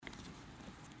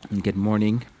And good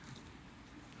morning.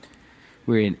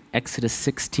 We're in Exodus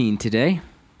 16 today.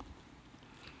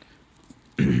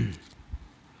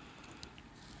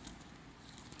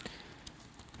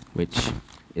 Which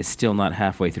is still not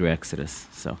halfway through Exodus.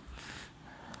 So,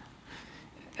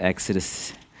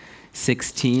 Exodus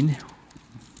 16,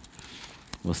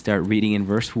 we'll start reading in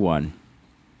verse 1.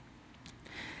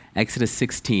 Exodus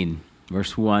 16,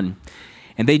 verse 1.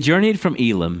 And they journeyed from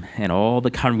Elim, and all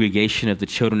the congregation of the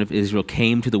children of Israel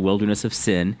came to the wilderness of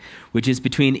Sin, which is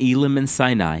between Elim and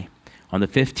Sinai, on the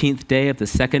 15th day of the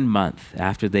second month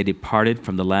after they departed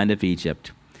from the land of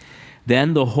Egypt.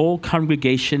 Then the whole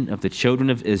congregation of the children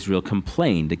of Israel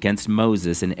complained against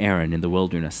Moses and Aaron in the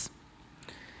wilderness.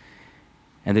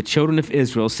 And the children of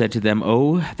Israel said to them,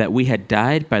 "Oh, that we had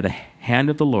died by the hand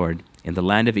of the Lord in the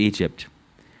land of Egypt,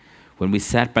 when we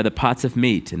sat by the pots of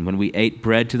meat, and when we ate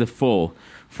bread to the full,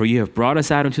 for you have brought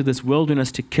us out into this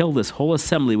wilderness to kill this whole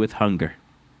assembly with hunger."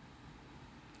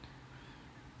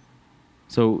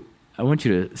 So I want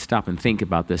you to stop and think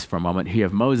about this for a moment. You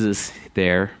have Moses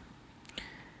there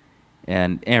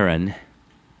and Aaron,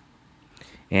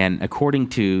 and according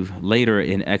to later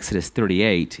in Exodus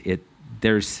 38,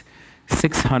 there's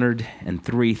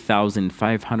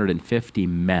 603,550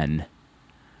 men,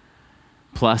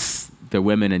 plus their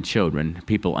women and children,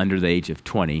 people under the age of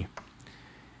 20.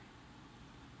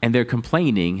 And they're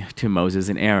complaining to Moses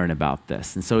and Aaron about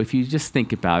this. And so if you just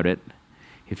think about it,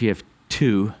 if you have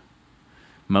two,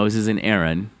 Moses and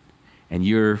Aaron, and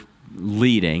you're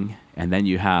leading, and then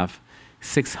you have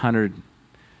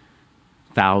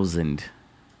 600,000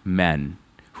 men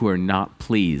who are not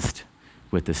pleased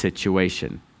with the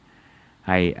situation.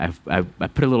 I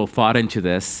put a little thought into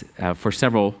this for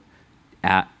several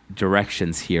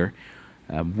directions here.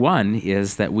 One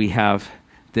is that we have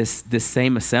this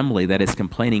same assembly that is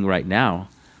complaining right now.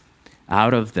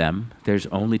 Out of them, there's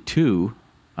only two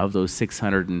of those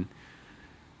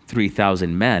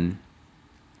 603,000 men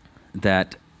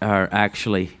that are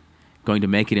actually going to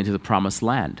make it into the promised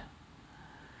land.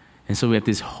 And so we have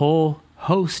this whole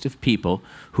host of people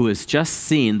who has just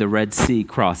seen the Red Sea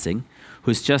crossing,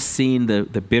 who has just seen the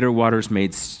bitter waters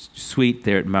made sweet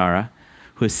there at Marah,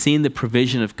 who has seen the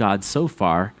provision of God so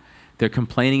far. They're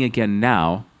complaining again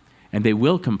now, and they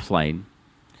will complain.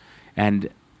 And,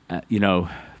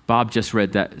 Bob just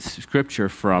read that scripture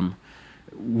from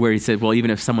where he said, well, even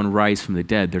if someone rise from the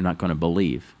dead, they're not going to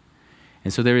believe.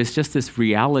 And so there is just this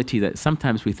reality that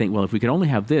sometimes we think, well, if we could only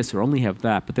have this or only have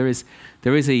that, but there is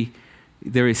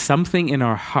something in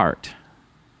our heart.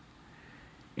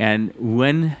 And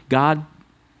when God,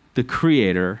 the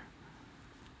Creator,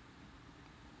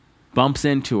 bumps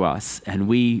into us and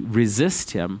we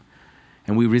resist Him,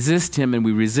 and we resist Him and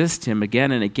we resist Him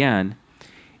again and again,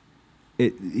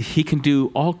 He can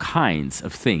do all kinds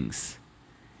of things,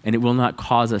 and it will not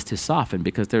cause us to soften,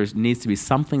 because there needs to be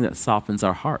something that softens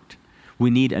our heart. We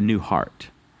need a new heart.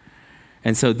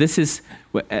 And so this is,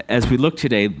 as we look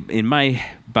today, in my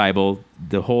Bible,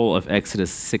 the whole of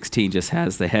Exodus 16 just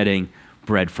has the heading,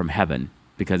 bread from heaven,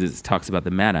 because it talks about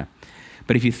the manna.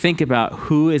 But if you think about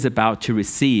who is about to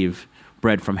receive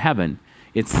bread from heaven,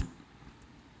 there's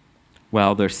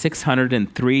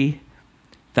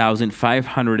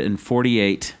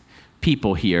 603,548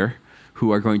 people here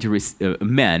who are going to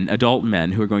adult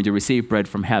men who are going to receive bread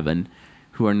from heaven,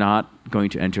 who are not going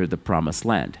to enter the promised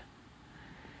land.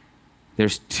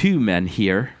 There's two men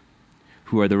here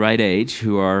who are the right age,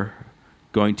 who are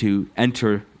going to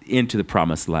enter into the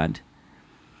promised land.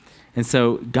 And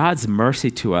so God's mercy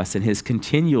to us and His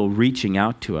continual reaching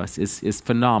out to us is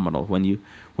phenomenal when you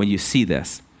see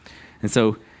this. And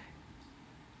so,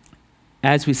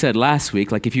 as we said last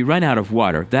week, like if you run out of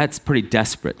water, that's pretty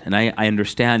desperate. And I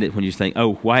understand it when you're saying,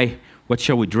 "Oh, why? What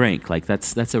shall we drink?" Like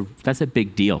that's a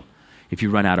big deal. If you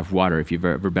run out of water, if you've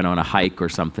ever been on a hike or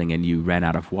something and you ran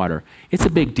out of water, it's a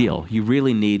big deal. You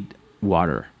really need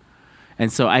water.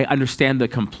 And so I understand the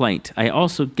complaint. I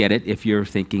also get it if you're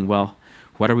thinking, well,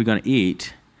 what are we going to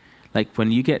eat? Like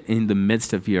when you get in the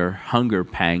midst of your hunger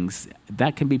pangs,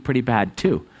 that can be pretty bad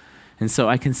too. And so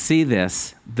I can see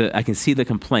this. I can see the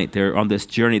complaint. They're on this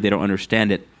journey. They don't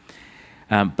understand it.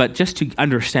 But just to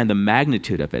understand the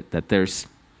magnitude of it, that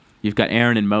you've got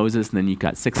Aaron and Moses, and then you've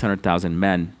got 600,000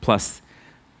 men, plus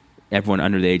everyone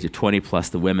under the age of 20, plus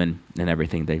the women and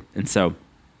everything. So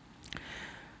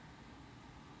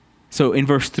in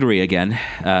verse 3 again,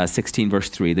 16 verse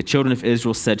 3, the children of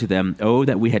Israel said to them, "Oh,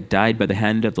 that we had died by the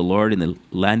hand of the Lord in the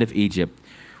land of Egypt,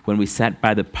 when we sat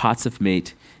by the pots of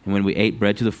meat, and when we ate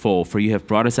bread to the full, for you have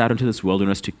brought us out into this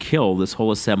wilderness to kill this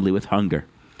whole assembly with hunger."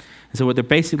 And so what they're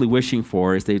basically wishing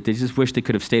for is they just wish they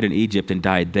could have stayed in Egypt and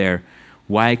died there.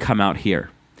 Why come out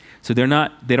here? So they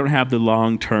don't have the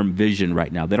long-term vision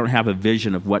right now. They don't have a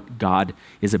vision of what God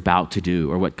is about to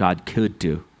do or what God could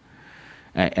do.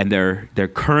 And their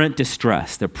current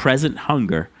distress, their present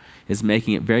hunger is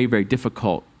making it very, very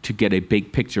difficult to get a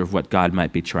big picture of what God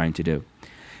might be trying to do.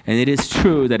 And it is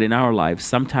true that in our lives,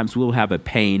 sometimes we'll have a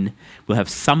pain, we'll have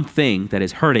something that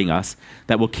is hurting us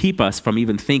that will keep us from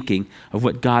even thinking of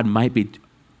what God might be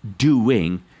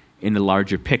doing in the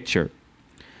larger picture.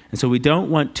 And so we don't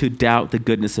want to doubt the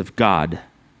goodness of God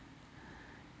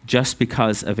just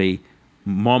because of a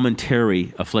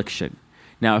momentary affliction.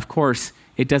 Now, of course,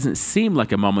 it doesn't seem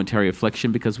like a momentary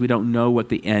affliction because we don't know what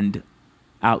the end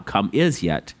outcome is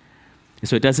yet. And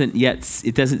so it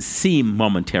doesn't seem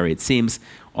momentary. It seems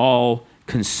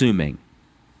all-consuming.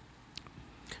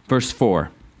 Verse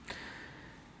 4.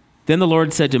 Then the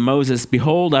Lord said to Moses,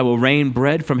 "Behold, I will rain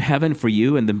bread from heaven for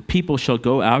you, and the people shall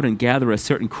go out and gather a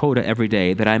certain quota every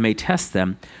day, that I may test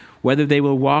them, whether they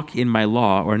will walk in my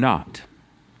law or not."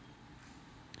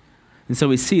 And so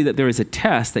we see that there is a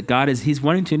test that He's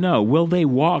wanting to know, will they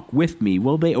walk with me?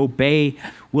 Will they obey?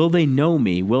 Will they know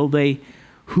me?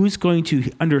 Who's going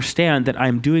to understand that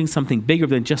I'm doing something bigger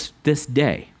than just this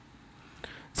day?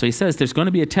 So he says there's going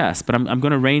to be a test, but I'm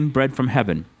going to rain bread from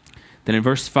heaven. Then in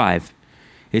verse 5,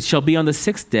 "It shall be on the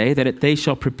 6th day that they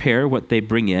shall prepare what they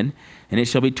bring in, and it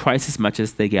shall be twice as much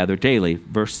as they gather daily."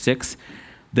 Verse 6,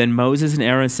 "Then Moses and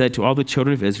Aaron said to all the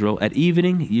children of Israel, At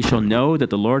evening you shall know that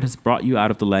the Lord has brought you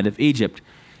out of the land of Egypt.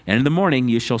 And in the morning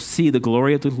you shall see the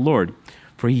glory of the Lord,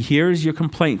 for he hears your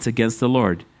complaints against the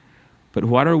Lord. But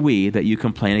what are we that you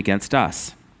complain against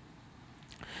us?"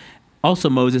 Also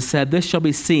Moses said, "This shall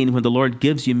be seen when the Lord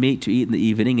gives you meat to eat in the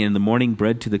evening, and in the morning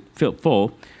bread to the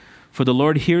full. For the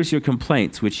Lord hears your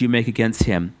complaints which you make against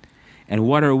him. And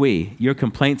what are we? Your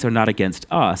complaints are not against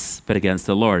us, but against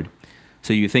the Lord."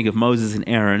 So you think of Moses and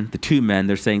Aaron, the two men,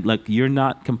 they're saying, look, you're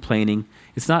not complaining.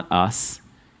 It's not us.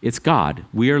 It's God.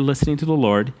 We are listening to the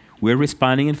Lord. We're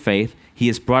responding in faith. He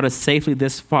has brought us safely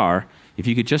this far. If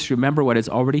you could just remember what has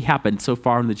already happened so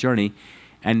far in the journey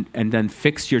and then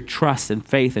fix your trust and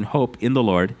faith and hope in the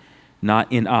Lord,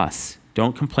 not in us.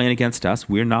 Don't complain against us.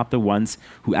 We're not the ones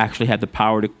who actually had the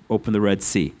power to open the Red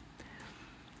Sea.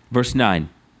 Verse 9,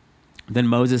 "Then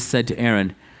Moses said to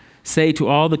Aaron, Say to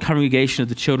all the congregation of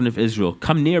the children of Israel,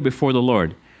 Come near before the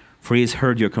Lord, for he has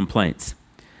heard your complaints."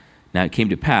 Now it came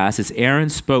to pass, as Aaron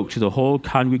spoke to the whole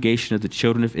congregation of the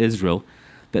children of Israel,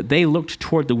 that they looked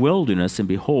toward the wilderness, and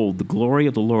behold, the glory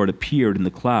of the Lord appeared in the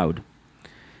cloud.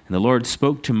 And the Lord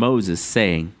spoke to Moses,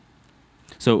 saying,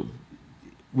 so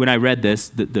when I read this,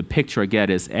 the picture I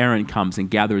get is Aaron comes and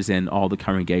gathers in all the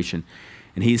congregation,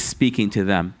 and he's speaking to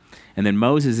them. And then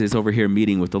Moses is over here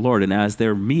meeting with the Lord, and as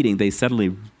they're meeting, they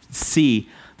suddenly see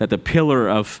that the pillar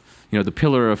of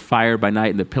fire by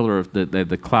night and the pillar of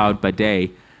the cloud by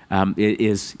day,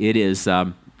 it's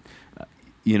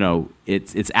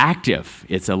active,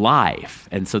 it's alive,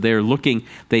 and so they're looking.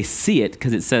 They see it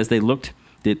because it says they looked.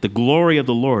 The glory of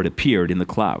the Lord appeared in the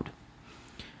cloud,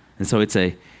 and so it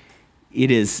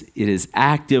is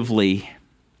actively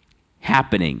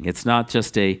happening. It's not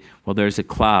just there's a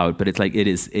cloud, but it's like it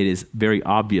is very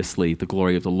obviously the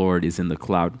glory of the Lord is in the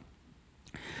cloud.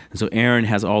 And so Aaron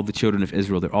has all the children of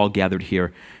Israel. They're all gathered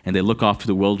here, and they look off to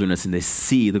the wilderness, and they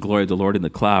see the glory of the Lord in the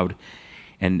cloud.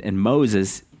 And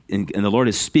Moses, and the Lord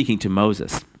is speaking to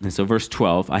Moses. And so verse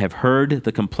 12, "I have heard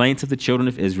the complaints of the children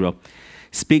of Israel.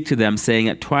 Speak to them, saying,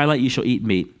 At twilight you shall eat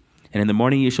meat, and in the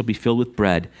morning you shall be filled with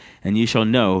bread, and you shall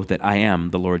know that I am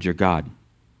the Lord your God."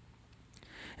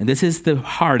 And this is the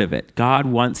heart of it. God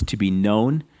wants to be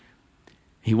known.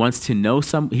 He wants to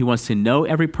know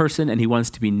every person, and he wants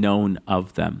to be known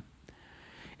of them.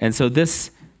 And so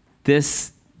this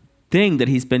thing that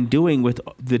he's been doing with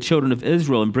the children of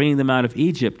Israel and bringing them out of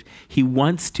Egypt, he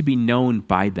wants to be known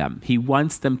by them. He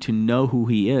wants them to know who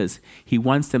he is. He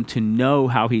wants them to know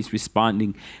how he's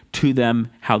responding to them,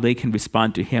 how they can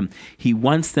respond to him. He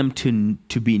wants them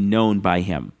to be known by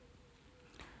him.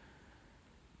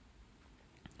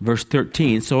 Verse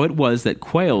 13, "So it was that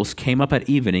quails came up at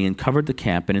evening and covered the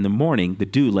camp, and in the morning the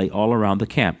dew lay all around the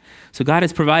camp." So God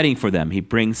is providing for them. He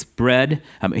brings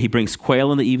he brings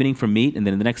quail in the evening for meat, and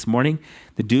then in the next morning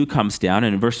the dew comes down.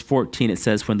 And in verse 14 it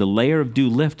says, "When the layer of dew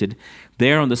lifted,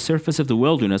 there on the surface of the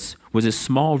wilderness was a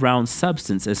small round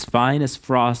substance as fine as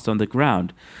frost on the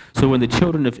ground. So when the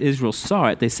children of Israel saw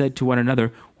it, they said to one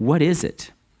another, 'What is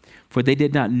it?' For they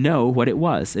did not know what it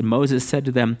was. And Moses said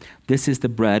to them, 'This is the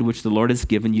bread which the Lord has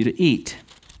given you to eat.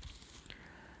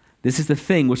 This is the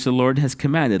thing which the Lord has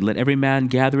commanded. Let every man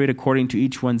gather it according to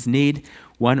each one's need,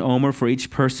 1 omer for each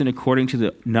person according to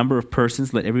the number of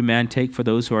persons. Let every man take for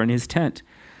those who are in his tent.'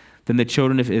 Then the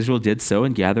children of Israel did so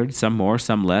and gathered, some more,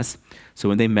 some less. So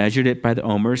when they measured it by the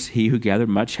omers, he who gathered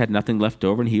much had nothing left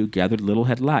over, and he who gathered little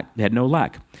had no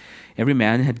lack. Every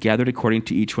man had gathered according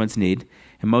to each one's need.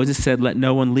 And Moses said, "Let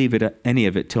no one leave any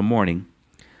of it till morning."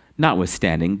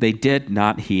 Notwithstanding, they did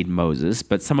not heed Moses,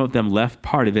 but some of them left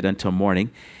part of it until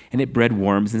morning, and it bred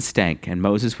worms and stank, and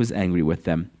Moses was angry with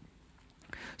them.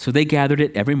 So they gathered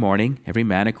it every morning, every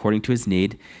man according to his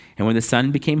need, and when the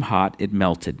sun became hot, it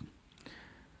melted.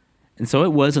 And so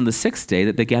it was on the 6th day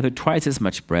that they gathered twice as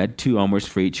much bread, 2 omers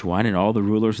for each one, and all the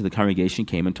rulers of the congregation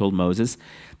came and told Moses.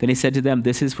 Then he said to them,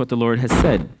 "This is what the Lord has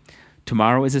said.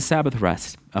 Tomorrow is a Sabbath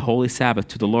rest, a holy Sabbath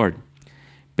to the Lord.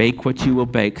 Bake what you will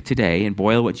bake today, and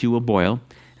boil what you will boil,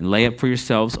 and lay up for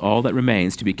yourselves all that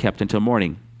remains to be kept until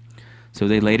morning." So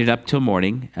they laid it up till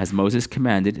morning, as Moses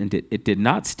commanded, and it did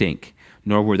not stink,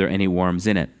 nor were there any worms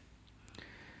in it.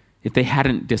 If they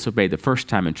hadn't disobeyed the first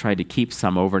time and tried to keep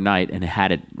some overnight and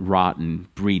had it rot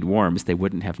and breed worms, they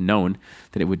wouldn't have known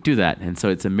that it would do that. And so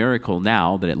it's a miracle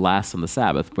now that it lasts on the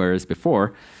Sabbath, whereas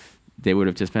before they would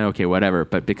have just been, okay, whatever.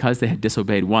 But because they had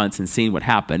disobeyed once and seen what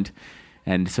happened,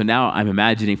 and so now I'm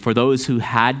imagining for those who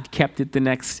had kept it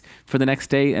for the next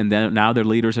day, and then now their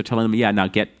leaders are telling them, yeah, now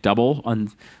get double on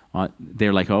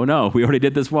they're like, oh no, we already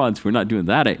did this once. We're not doing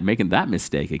that, making that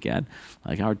mistake again.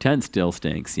 Like our tent still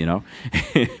stinks,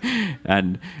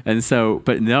 and so,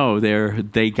 but no,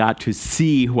 they got to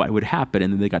see what would happen,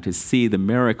 and then they got to see the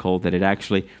miracle that it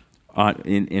actually,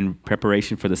 in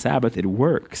preparation for the Sabbath, it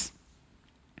works.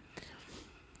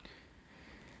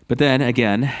 But then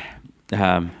again,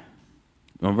 so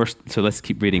let's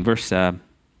keep reading. Verse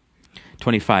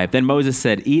 25. Then Moses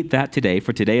said, "Eat that today,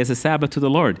 for today is a Sabbath to the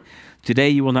Lord. Today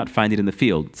you will not find it in the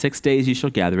field. 6 days you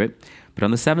shall gather it, but on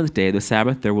the 7th day, the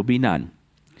Sabbath, there will be none."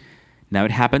 Now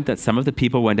it happened that some of the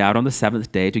people went out on the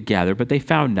 7th day to gather, but they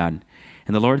found none.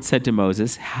 And the Lord said to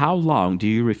Moses, "How long do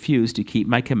you refuse to keep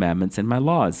my commandments and my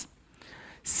laws?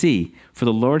 See, for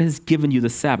the Lord has given you the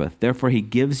Sabbath. Therefore he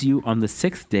gives you on the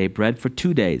 6th day bread for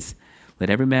 2 days. Let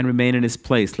every man remain in his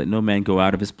place. Let no man go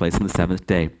out of his place on the 7th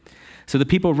day." So the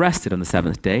people rested on the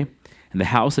 7th day, and the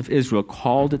house of Israel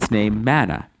called its name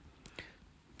manna.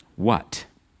 What?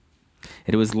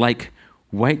 It was like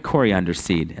white coriander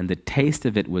seed, and the taste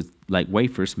of it was like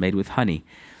wafers made with honey.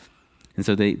 And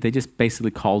so they just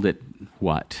basically called it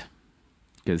what?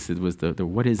 Because it was the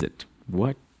what is it?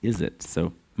 What is it?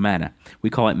 So manna. We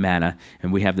call it manna,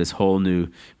 and we have this whole new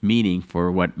meaning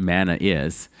for what manna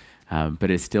is.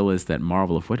 But it still is that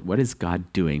marvel of what is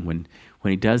God doing when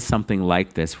he does something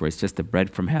like this, where it's just the bread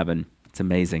from heaven. It's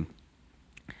amazing.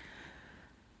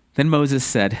 Then Moses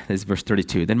said, this is verse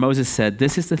 32, then Moses said,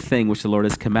 "This is the thing which the Lord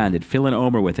has commanded. Fill an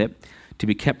omer with it to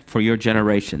be kept for your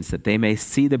generations, that they may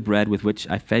see the bread with which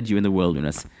I fed you in the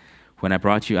wilderness, when I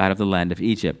brought you out of the land of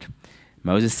Egypt."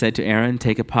 Moses said to Aaron,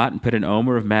 "Take a pot and put an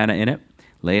omer of manna in it.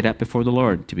 Lay it up before the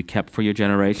Lord to be kept for your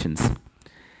generations."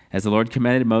 As the Lord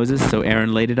commanded Moses, so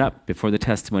Aaron laid it up before the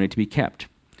testimony to be kept.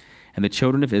 And the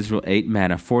children of Israel ate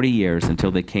manna 40 years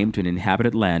until they came to an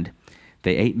inhabited land.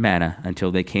 They ate manna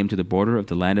until they came to the border of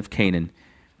the land of Canaan.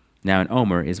 Now an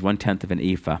omer is 1/10 of an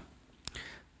ephah.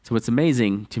 So what's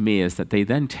amazing to me is that they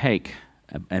then take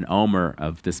an omer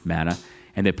of this manna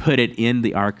and they put it in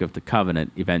the Ark of the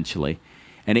Covenant eventually.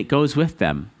 And it goes with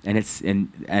them,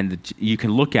 and you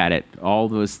can look at it. All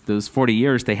those 40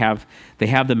 years, they have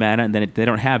the manna, and then they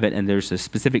don't have it. And there's a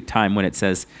specific time when it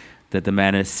says that the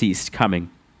manna ceased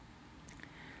coming.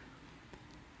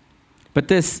 But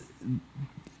this,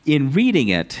 in reading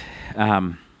it,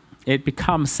 it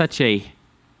becomes such a.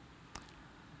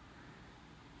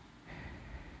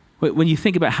 When you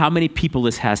think about how many people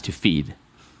this has to feed.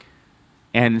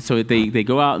 And so they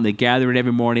go out and they gather it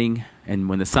every morning, and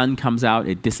when the sun comes out,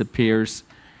 it disappears,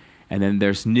 and then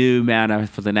there's new manna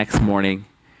for the next morning,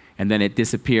 and then it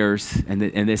disappears, and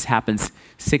this happens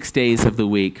 6 days of the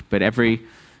week, but every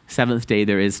 7th day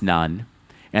there is none.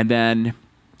 And then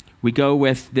we go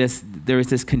with this, there is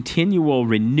this continual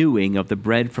renewing of the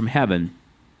bread from heaven.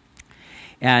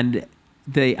 And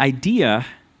the idea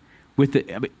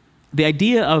the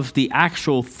idea of the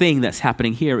actual thing that's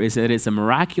happening here is that it's a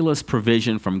miraculous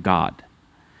provision from God.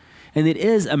 And it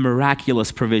is a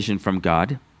miraculous provision from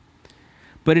God,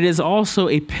 but it is also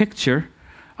a picture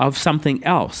of something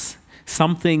else,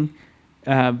 something,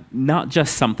 not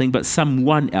just something, but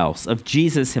someone else, of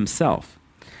Jesus himself.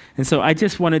 And so I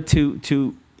just wanted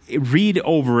to read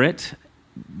over it,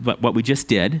 what we just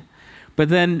did, but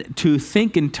then to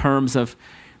think in terms of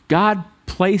God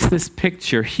placed this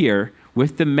picture here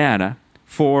with the manna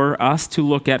for us to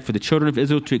look at, for the children of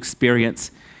Israel to experience.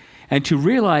 and to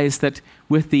realize that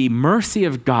with the mercy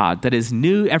of God that is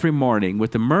new every morning,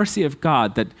 with the mercy of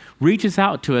God that reaches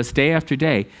out to us day after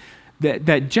day,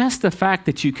 that just the fact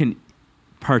that you can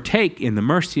partake in the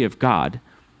mercy of God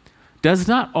does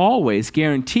not always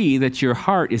guarantee that your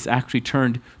heart is actually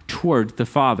turned toward the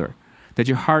Father, that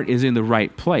your heart is in the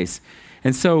right place.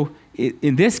 And so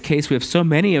in this case, we have so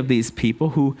many of these people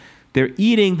who they're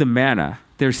eating the manna,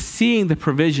 they're seeing the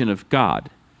provision of God,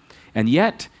 and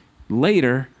yet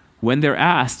later, when they're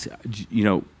asked,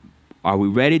 are we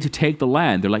ready to take the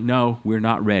land? They're like, no, we're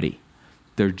not ready.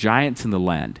 There are giants in the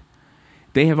land.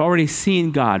 They have already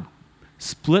seen God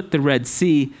split the Red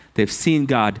Sea. They've seen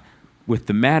God with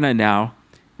the manna now.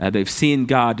 They've seen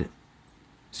God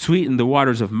sweeten the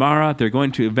waters of Marah. They're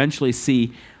going to eventually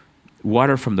see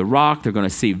water from the rock. They're going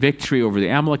to see victory over the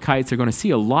Amalekites. They're going to see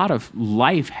a lot of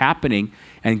life happening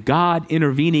and God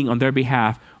intervening on their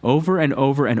behalf over and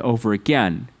over and over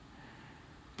again.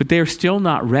 But they're still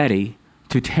not ready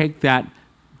to take that,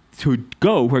 to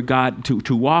go where God,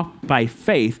 to walk by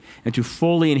faith and to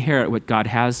fully inherit what God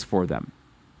has for them.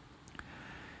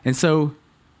 And so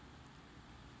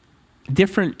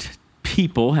different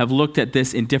people have looked at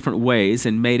this in different ways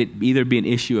and made it either be an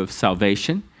issue of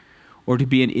salvation or to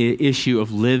be an issue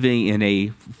of living in a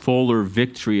fuller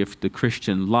victory of the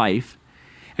Christian life.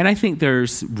 And I think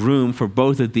there's room for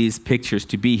both of these pictures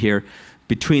to be here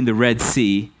between the Red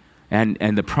Sea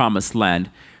and the Promised Land.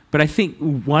 But I think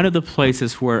one of the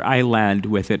places where I land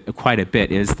with it quite a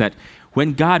bit is that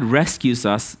when God rescues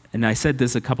us, and I said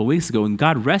this a couple weeks ago, when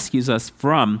God rescues us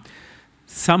from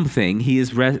something,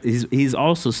 he's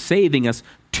also saving us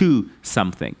to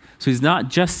something. So he's not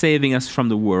just saving us from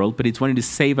the world, but he's wanting to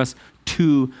save us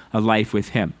to a life with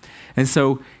him. And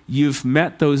so you've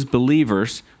met those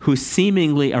believers who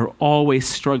seemingly are always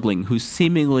struggling, who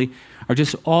seemingly are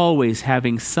just always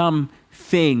having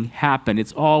something happen.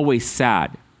 It's always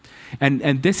sad.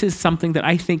 And this is something that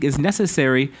I think is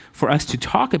necessary for us to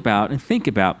talk about and think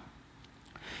about,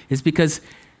 is because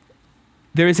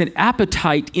there is an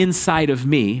appetite inside of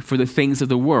me for the things of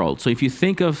the world. So if you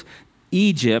think of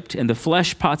Egypt and the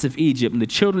flesh pots of Egypt and the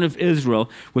children of Israel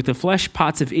with the flesh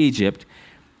pots of Egypt,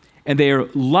 and they are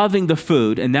loving the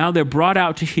food, and now they're brought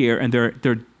out to here, and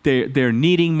they're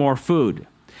needing more food.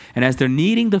 And as they're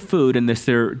needing the food and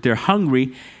they're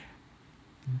hungry,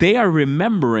 they are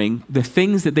remembering the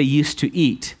things that they used to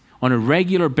eat on a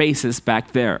regular basis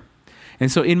back there.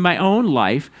 And so in my own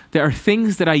life, there are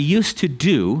things that I used to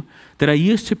do, that I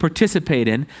used to participate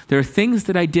in. There are things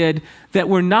that I did that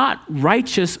were not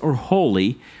righteous or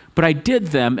holy, but I did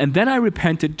them, and then I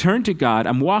repented, turned to God,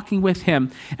 I'm walking with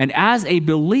him, and as a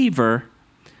believer,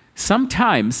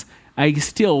 sometimes I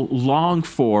still long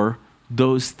for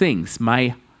those things.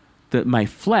 My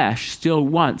flesh still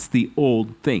wants the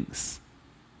old things.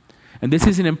 And this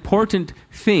is an important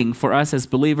thing for us as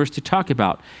believers to talk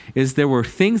about, is there were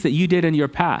things that you did in your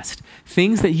past,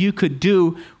 things that you could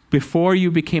do before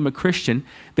you became a Christian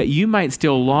that you might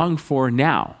still long for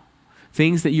now,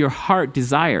 things that your heart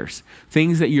desires,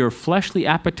 things that your fleshly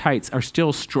appetites are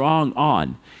still strong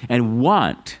on and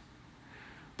want,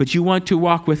 but you want to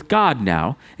walk with God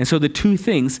now, and so the two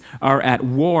things are at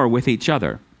war with each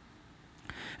other.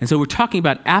 And so we're talking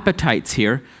about appetites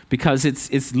here because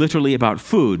it's literally about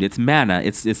food. It's manna.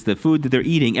 It's the food that they're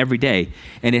eating every day.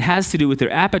 And it has to do with their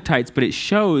appetites, but it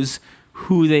shows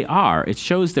who they are. It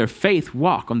shows their faith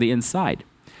walk on the inside.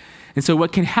 And so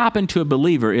what can happen to a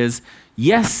believer is,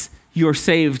 yes, you're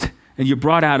saved and you're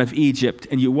brought out of Egypt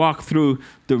and you walk through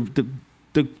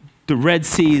the Red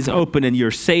Sea is open and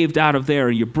you're saved out of there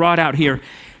and you're brought out here,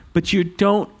 but you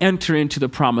don't enter into the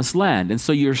Promised Land. And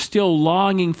so you're still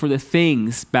longing for the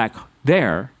things back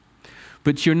there,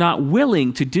 but you're not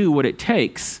willing to do what it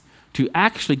takes to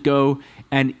actually go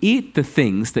and eat the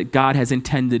things that God has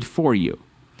intended for you.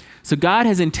 So God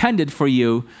has intended for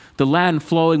you the land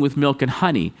flowing with milk and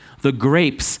honey, the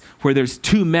grapes where there's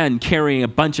two men carrying a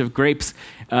bunch of grapes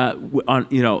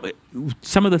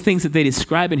some of the things that they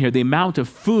describe in here, the amount of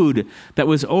food that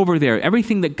was over there,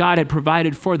 everything that God had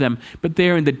provided for them, but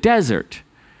they're in the desert.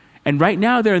 And right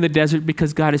now they're in the desert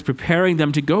because God is preparing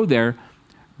them to go there.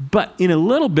 But in a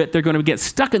little bit, they're going to get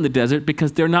stuck in the desert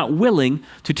because they're not willing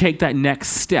to take that next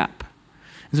step.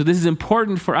 And so this is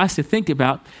important for us to think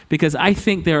about, because I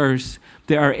think there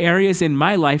are areas in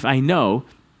my life I know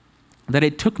that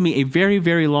it took me a very,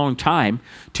 very long time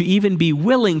to even be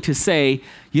willing to say,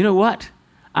 you know what?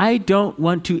 I don't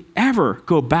want to ever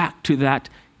go back to that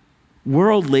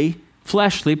worldly,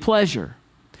 fleshly pleasure.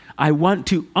 I want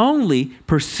to only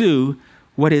pursue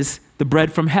what is the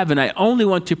bread from heaven. I only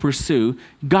want to pursue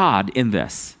God in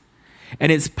this.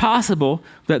 And it's possible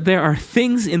that there are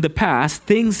things in the past,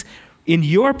 things in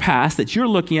your past that you're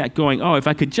looking at going, oh, if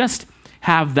I could just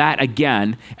have that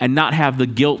again and not have the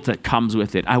guilt that comes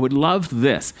with it. I would love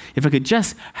this. If I could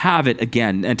just have it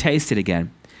again and taste it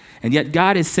again. And yet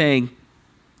God is saying,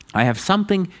 I have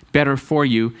something better for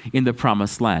you in the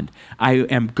promised land. I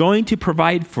am going to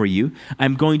provide for you.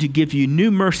 I'm going to give you new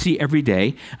mercy every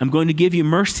day. I'm going to give you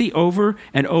mercy over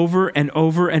and over and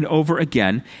over and over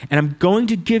again. And I'm going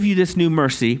to give you this new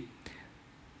mercy.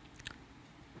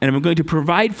 And I'm going to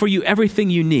provide for you everything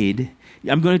you need.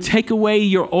 I'm going to take away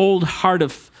your old heart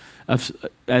of,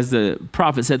 as the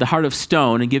prophet said, the heart of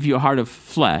stone, and give you a heart of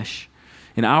flesh.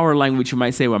 In our language, you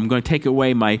might say, well, I'm going to take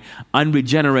away my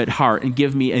unregenerate heart and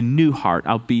give me a new heart.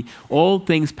 Old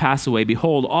things pass away.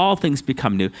 Behold, all things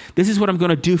become new. This is what I'm going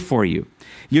to do for you.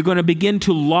 You're going to begin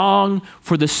to long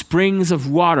for the springs of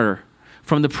water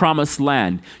from the promised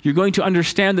land. You're going to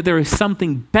understand that there is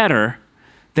something better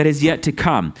that is yet to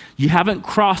come. You haven't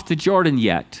crossed the Jordan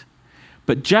yet.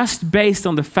 But just based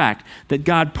on the fact that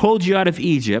God pulled you out of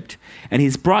Egypt and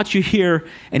he's brought you here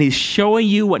and he's showing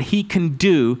you what he can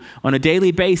do on a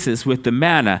daily basis with the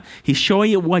manna. He's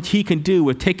showing you what he can do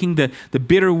with taking the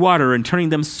bitter water and turning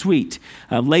them sweet.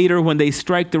 Later when they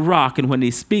strike the rock and when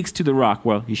he speaks to the rock,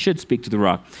 well, he should speak to the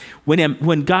rock.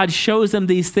 When God shows them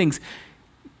these things,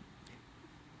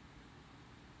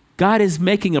 God is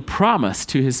making a promise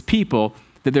to his people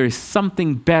that there is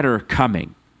something better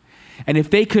coming. And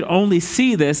if they could only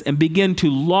see this and begin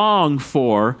to long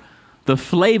for the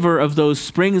flavor of those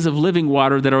springs of living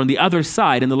water that are on the other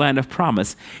side in the land of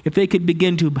promise, if they could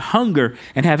begin to hunger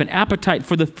and have an appetite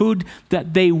for the food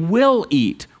that they will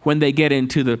eat when they get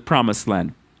into the promised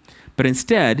land. But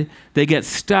instead, they get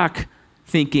stuck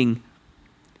thinking,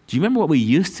 do you remember what we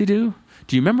used to do?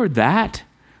 Do you remember that?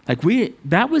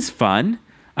 That was fun.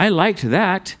 I liked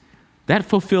that. That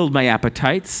fulfilled my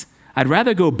appetites. I'd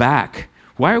rather go back.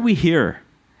 Why are we here?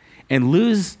 And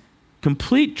lose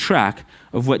complete track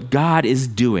of what God is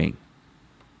doing.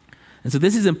 And so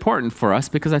this is important for us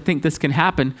because I think this can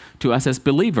happen to us as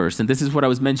believers. And this is what I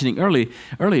was mentioning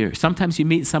earlier. Sometimes you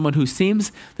meet someone who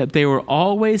seems that they were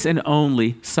always and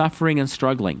only suffering and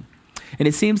struggling. And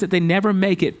it seems that they never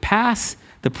make it past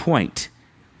the point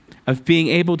of being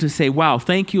able to say, wow,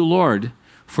 thank you, Lord,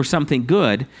 for something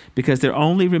good, because they're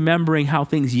only remembering how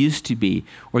things used to be,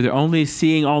 or they're only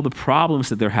seeing all the problems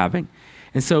that they're having.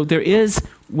 And so there is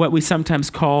what we sometimes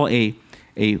call a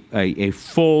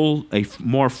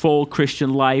more full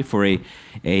Christian life, or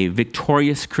a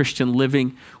victorious Christian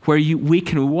living, where we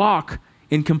can walk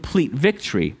in complete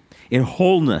victory, in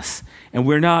wholeness, and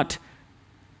we're not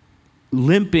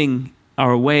limping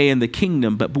our way in the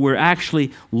kingdom, but we're actually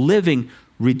living,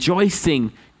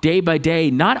 rejoicing day by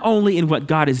day, not only in what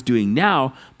God is doing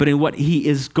now, but in what he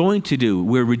is going to do.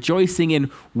 We're rejoicing in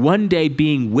one day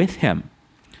being with him.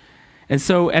 And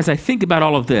so as I think about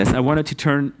all of this, I wanted to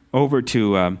turn over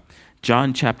to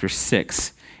John chapter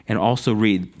 6 and also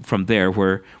read from there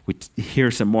where we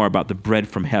hear some more about the bread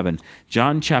from heaven.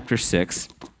 John chapter 6.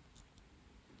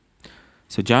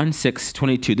 So John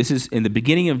 6:22, this is in the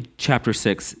beginning of chapter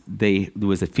 6, there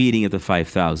was a feeding of the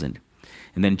 5,000.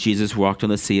 And then Jesus walked on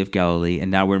the Sea of Galilee,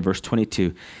 and now we're in verse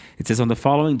 22. It says, on the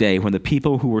following day, when the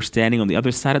people who were standing on the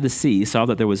other side of the sea saw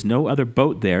that there was no other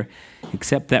boat there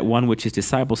except that one which his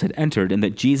disciples had entered, and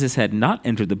that Jesus had not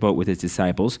entered the boat with his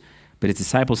disciples, but his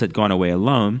disciples had gone away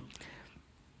alone.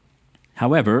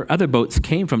 However, other boats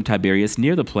came from Tiberias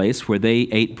near the place where they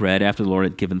ate bread after the Lord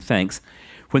had given thanks.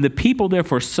 When the people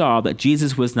therefore saw that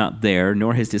Jesus was not there,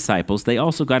 nor his disciples, they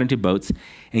also got into boats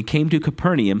and came to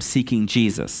Capernaum seeking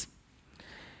Jesus.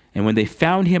 And when they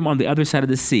found him on the other side of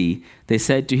the sea, they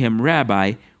said to him,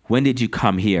 Rabbi, when did you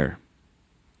come here?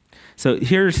 So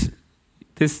here's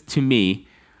this to me.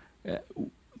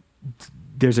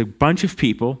 There's a bunch of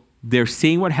people. They're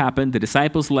seeing what happened. The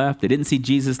disciples left. They didn't see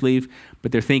Jesus leave,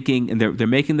 but they're thinking, and they're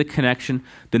making the connection.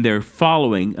 Then they're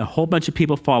following, a whole bunch of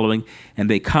people following, and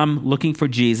they come looking for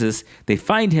Jesus. They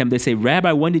find him. They say,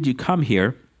 Rabbi, when did you come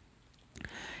here?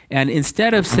 And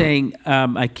instead of saying,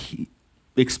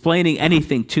 explaining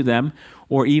anything to them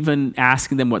or even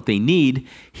asking them what they need,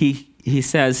 he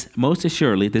says, most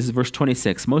assuredly, this is verse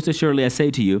 26, most assuredly I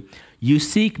say to you, you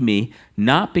seek me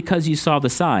not because you saw the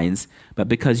signs, but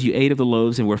because you ate of the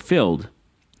loaves and were filled.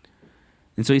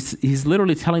 And so he's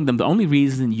literally telling them the only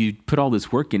reason you put all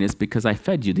this work in is because I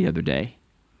fed you the other day.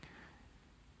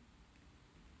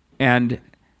 And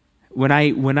when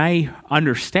I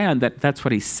understand that that's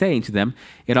what he's saying to them,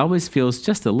 it always feels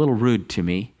just a little rude to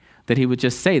me that he would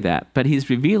just say that. But he's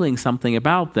revealing something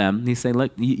about them. He's saying,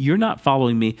 look, you're not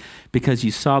following me because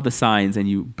you saw the signs and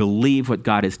you believe what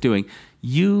God is doing.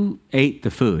 You ate the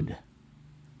food.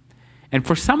 And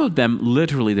for some of them,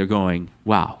 literally, they're going,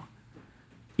 wow,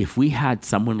 if we had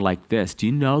someone like this, do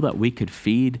you know that we could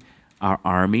feed our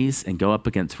armies and go up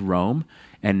against Rome?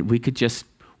 And we could just,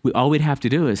 all we'd have to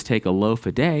do is take a loaf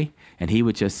a day, and he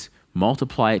would just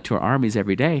multiply it to our armies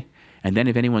every day. And then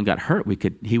if anyone got hurt,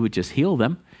 he would just heal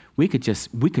them. We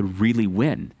could really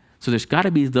win. So there's got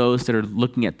to be those that are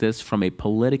looking at this from a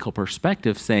political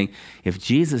perspective, saying, if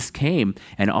Jesus came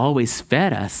and always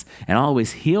fed us and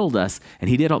always healed us, and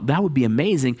he did all, that would be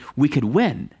amazing. We could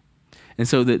win. And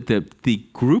so the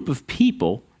group of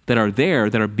people that are there,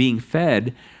 that are being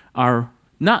fed, are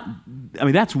not, I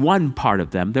mean, that's one part of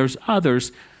them. There's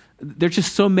others. There's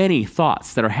just so many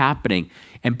thoughts that are happening.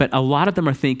 But a lot of them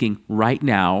are thinking right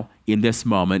now, in this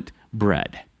moment,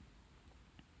 bread.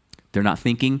 They're not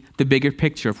thinking the bigger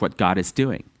picture of what God is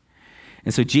doing.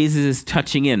 And so Jesus is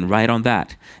touching in right on that.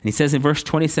 And he says in verse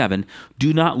 27,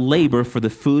 do not labor for the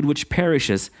food which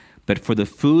perishes, but for the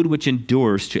food which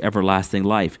endures to everlasting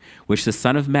life, which the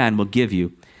Son of Man will give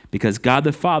you, because God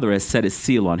the Father has set his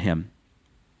seal on him.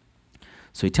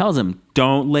 So he tells them,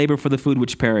 don't labor for the food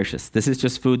which perishes. This is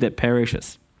just food that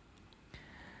perishes.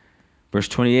 Verse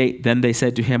 28, then they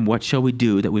said to him, what shall we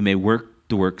do that we may work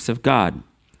the works of God?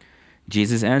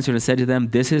 Jesus answered and said to them,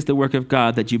 this is the work of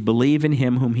God, that you believe in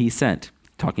him whom he sent,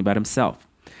 talking about himself.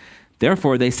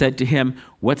 Therefore they said to him,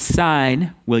 what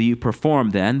sign will you perform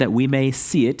then, that we may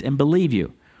see it and believe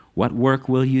you? What work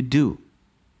will you do?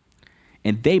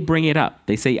 And they bring it up.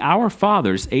 They say, our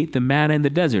fathers ate the manna in the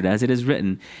desert, as it is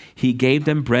written, he gave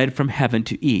them bread from heaven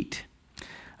to eat.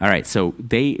 All right, so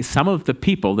some of the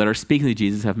people that are speaking to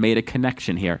Jesus have made a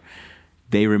connection here.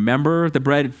 They remember the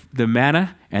bread, the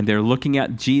manna, and they're looking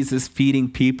at Jesus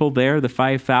feeding people there, the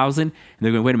 5,000, and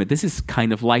they're going, wait a minute, this is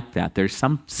kind of like that. There's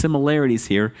some similarities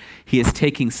here. He is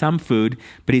taking some food,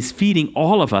 but he's feeding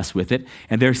all of us with it,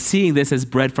 and they're seeing this as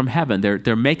bread from heaven.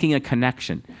 They're making a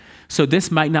connection. So this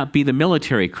might not be the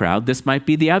military crowd. This might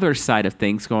be the other side of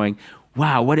things going,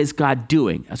 wow, what is God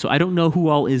doing? So I don't know who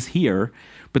all is here,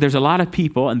 but there's a lot of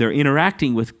people, and they're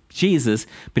interacting with Jesus,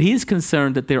 but he is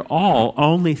concerned that they're all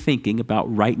only thinking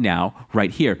about right now,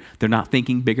 right here. They're not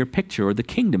thinking bigger picture or the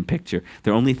kingdom picture.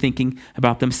 They're only thinking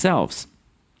about themselves.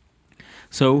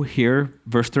 So here,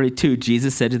 verse 32,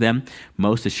 Jesus said to them,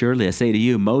 most assuredly I say to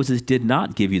you, Moses did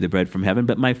not give you the bread from heaven,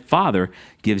 but my Father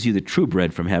gives you the true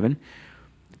bread from heaven.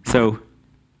 So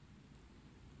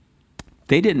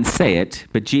they didn't say it,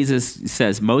 but Jesus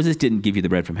says, Moses didn't give you the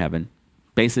bread from heaven.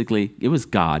 Basically, it was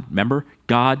God. Remember?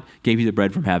 God gave you the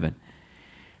bread from heaven.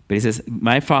 But he says,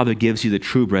 my Father gives you the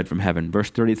true bread from heaven. Verse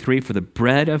 33, for the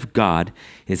bread of God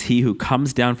is he who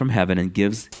comes down from heaven and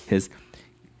gives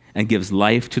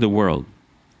life to the world.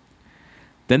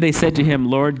 Then they said to him,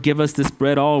 Lord, give us this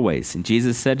bread always. And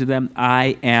Jesus said to them,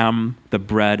 I am the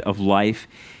bread of life.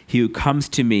 He who comes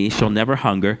to me shall never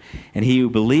hunger, and he who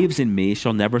believes in me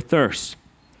shall never thirst.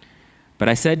 But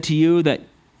I said to you that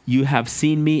you have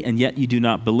seen me, and yet you do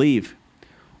not believe.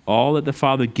 All that the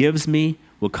Father gives me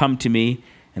will come to me,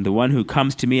 and the one who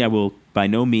comes to me I will by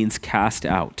no means cast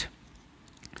out.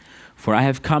 For I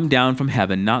have come down from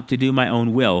heaven not to do my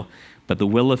own will, but the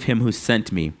will of him who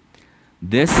sent me.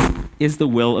 This is the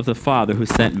will of the Father who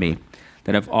sent me,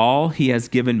 that of all he has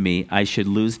given me I should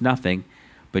lose nothing,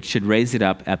 but should raise it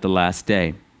up at the last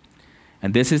day.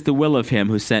 And this is the will of him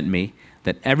who sent me,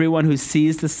 that everyone who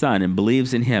sees the Son and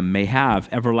believes in him may have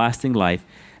everlasting life,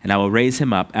 and I will raise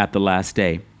him up at the last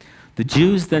day. The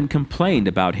Jews then complained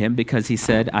about him because he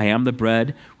said, I am the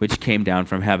bread which came down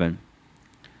from heaven.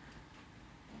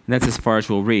 And that's as far as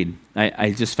we'll read.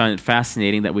 I just found it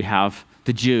fascinating that we have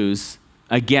the Jews,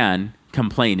 again,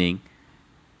 complaining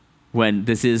when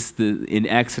this is in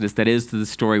Exodus, that is the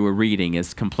story we're reading,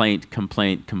 is complaint,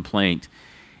 complaint, complaint,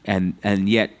 and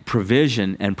yet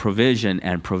provision and provision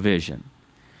and provision.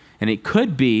 And it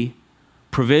could be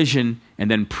provision and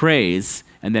then praise,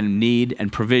 and then need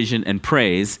and provision and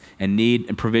praise, and need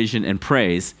and provision and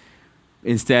praise,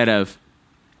 instead of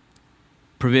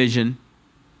provision,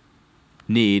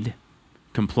 need,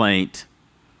 complaint,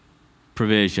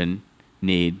 provision,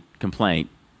 need, complaint.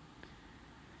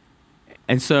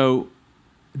 And so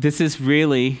this is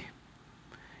really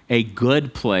a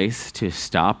good place to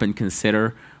stop and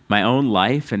consider my own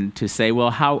life and to say,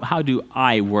 well, how do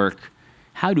I work?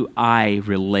 How do I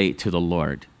relate to the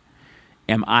Lord?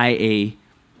 Am I a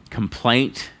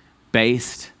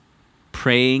complaint-based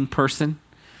praying person,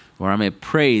 or am I a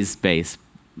praise-based?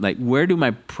 Like, where does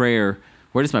my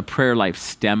prayer life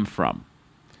stem from?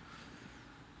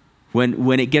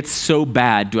 When it gets so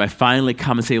bad, do I finally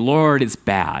come and say, Lord, it's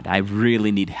bad. I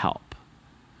really need help.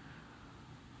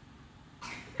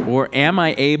 Or am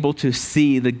I able to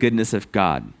see the goodness of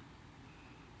God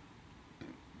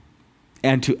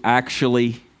and to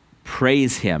actually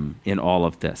praise him in all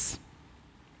of this?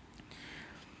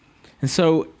 And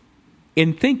so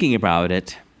in thinking about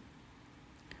it,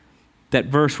 that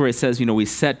verse where it says, we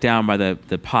sat down by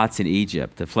the pots in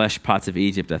Egypt, the flesh pots of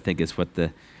Egypt, I think is what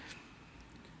the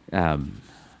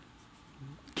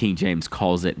King James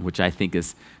calls it, which I think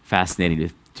is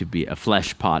fascinating to be a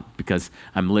flesh pot, because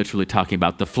I'm literally talking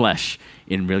about the flesh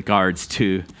in regards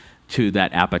to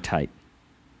that appetite.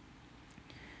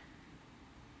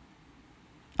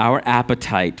 Our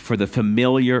appetite for the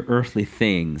familiar earthly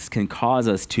things can cause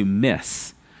us to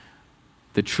miss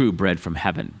the true bread from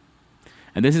heaven.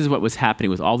 And this is what was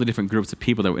happening with all the different groups of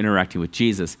people that were interacting with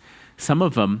Jesus. Some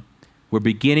of them were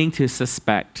beginning to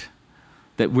suspect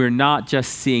that we're not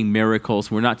just seeing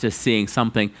miracles, we're not just seeing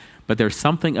something, but there's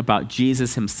something about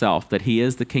Jesus himself, that he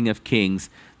is the King of Kings,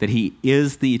 that he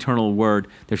is the eternal Word.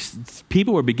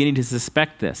 People were beginning to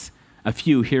suspect this. A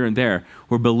few here and there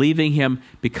were believing him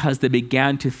because they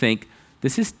began to think,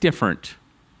 this is different,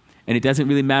 and it doesn't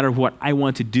really matter what I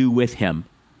want to do with him.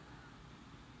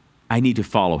 I need to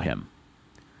follow him.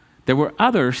 There were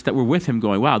others that were with him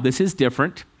going, wow, this is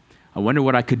different. I wonder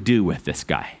what I could do with this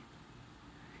guy.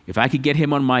 If I could get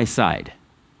him on my side,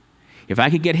 if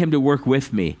I could get him to work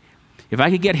with me, if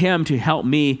I could get him to help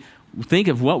me think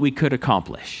of what we could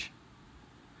accomplish.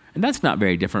 And that's not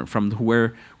very different from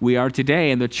where we are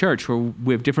today in the church, where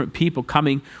we have different people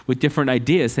coming with different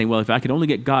ideas, saying, well, if I could only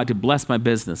get God to bless my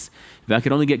business, if I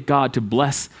could only get God to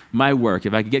bless my work,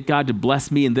 if I could get God to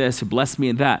bless me in this or bless me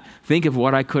in that, think of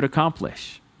what I could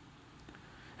accomplish.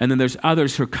 And then there's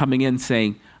others who are coming in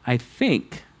saying, I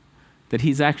think that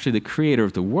he's actually the creator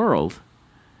of the world,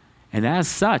 and as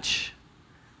such,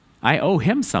 I owe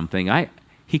him something.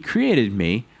 He created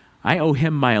me. I owe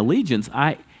him my allegiance.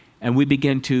 And we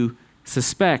begin to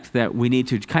suspect that we need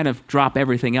to kind of drop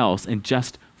everything else and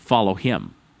just follow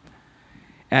him.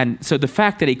 And so the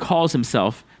fact that he calls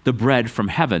himself the bread from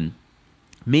heaven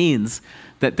means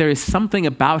that there is something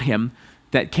about him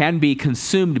that can be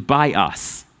consumed by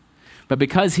us. But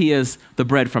because he is the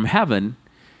bread from heaven,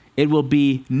 it will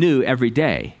be new every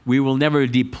day. We will never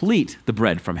deplete the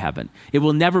bread from heaven. It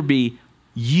will never be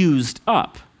used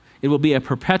up. It will be a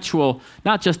perpetual,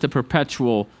 not just a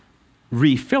perpetual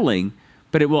refilling,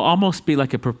 but it will almost be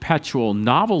like a perpetual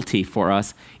novelty for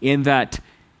us, in that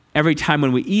every time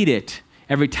when we eat it,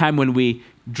 every time when we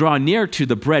draw near to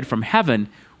the bread from heaven,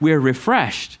 we're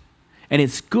refreshed, and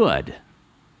it's good.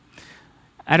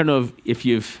 I don't know if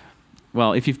you've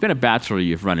been a bachelor,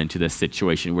 you've run into this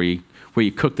situation where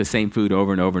you cook the same food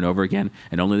over and over and over again,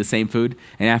 and only the same food,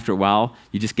 and after a while,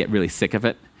 you just get really sick of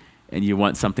it, and you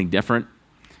want something different.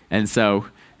 And so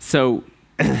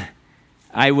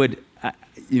I would,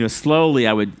 slowly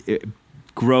I would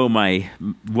grow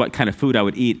what kind of food I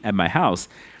would eat at my house.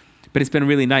 But it's been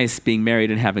really nice being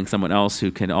married and having someone else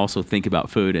who can also think about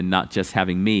food and not just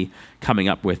having me coming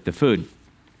up with the food.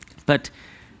 But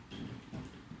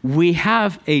we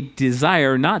have a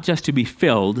desire not just to be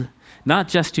filled, not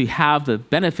just to have the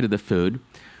benefit of the food,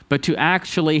 but to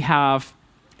actually have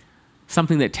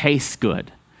something that tastes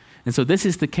good. And so this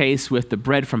is the case with the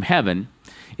bread from heaven,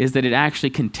 is that it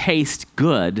actually can taste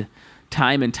good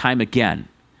time and time again,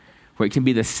 where it can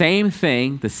be the same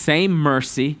thing, the same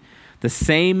mercy, the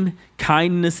same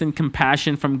kindness and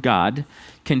compassion from God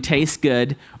can taste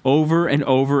good over and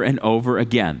over and over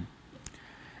again.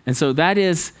 And so that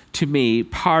is, to me,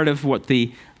 part of what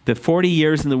the 40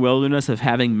 years in the wilderness of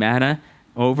having manna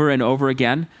over and over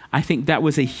again, I think that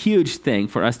was a huge thing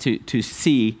for us to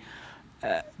see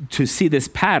this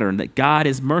pattern that God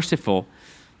is merciful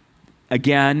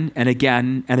again and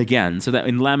again and again. So that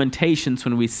in Lamentations,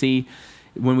 when we see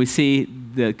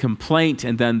the complaint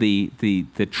and then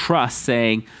the trust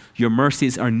saying, your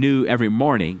mercies are new every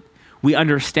morning, we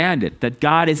understand it, that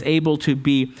God is able to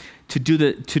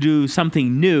do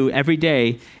something new every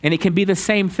day, and it can be the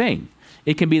same thing.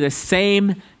 It can be the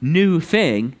same new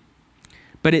thing,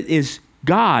 but it is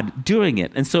God doing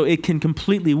it, and so it can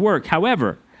completely work.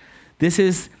 However, this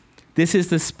is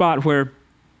the spot where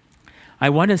I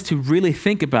want us to really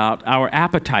think about our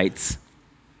appetites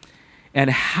and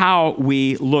how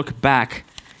we look back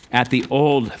at the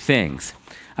old things.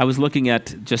 I was looking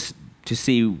at, just to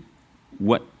see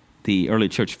what the early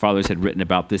church fathers had written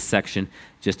about this section,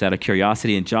 just out of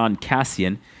curiosity. And John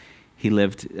Cassian, he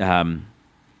lived, it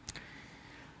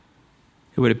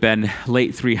would have been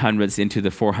late 300s into the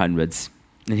 400s.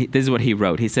 And this is what he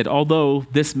wrote. He said, although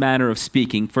this manner of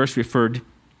speaking first referred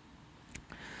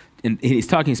and he's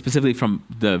talking specifically from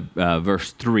the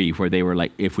verse 3, where they were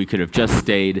like, if we could have just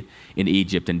stayed in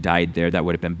Egypt and died there, that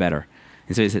would have been better.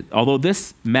 And so he said, although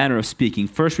this manner of speaking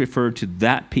first referred to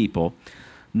that people,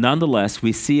 nonetheless,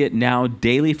 we see it now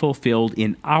daily fulfilled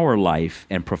in our life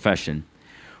and profession.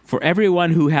 For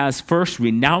everyone who has first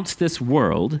renounced this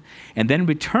world and then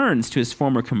returns to his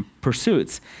former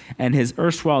pursuits and his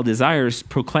erstwhile desires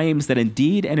proclaims that in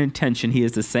deed and intention he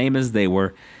is the same as they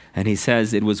were, and he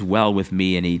says, it was well with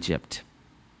me in Egypt.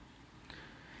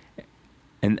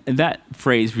 And that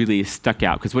phrase really stuck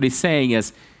out, because what he's saying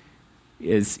is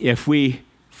if we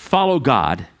follow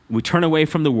God, we turn away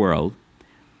from the world,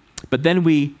 but then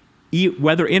we,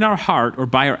 whether in our heart or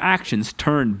by our actions,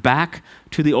 turn back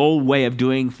to the old way of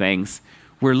doing things,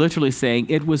 we're literally saying,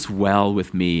 it was well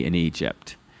with me in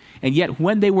Egypt. And yet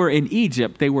when they were in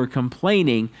Egypt, they were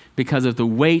complaining because of the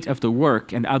weight of the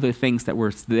work and other things that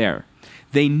were there.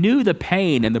 They knew the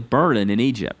pain and the burden in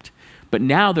Egypt, but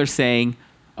now they're saying,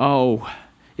 oh,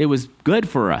 it was good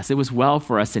for us. It was well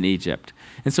for us in Egypt.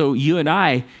 And so you and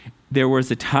I, there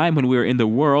was a time when we were in the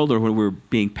world or when we were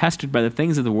being pestered by the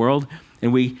things of the world,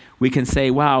 and we can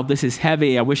say, wow, this is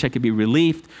heavy. I wish I could be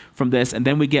relieved from this. And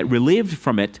then we get relieved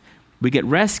from it. We get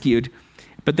rescued.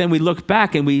 But then we look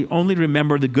back and we only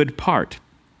remember the good part.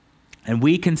 And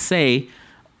we can say,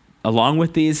 along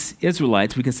with these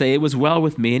Israelites, we can say, it was well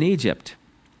with me in Egypt.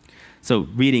 So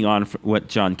reading on what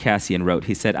John Cassian wrote,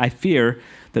 he said, I fear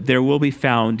that there will be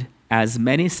found as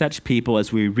many such people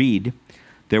as we read.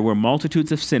 There were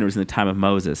multitudes of sinners in the time of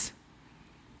Moses.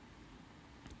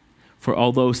 For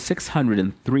although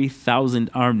 603,000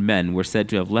 armed men were said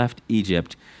to have left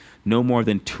Egypt, no more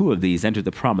than 2 of these entered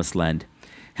the promised land.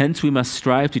 Hence we must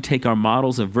strive to take our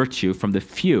models of virtue from the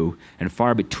few and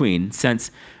far between,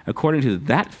 since, according to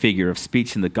that figure of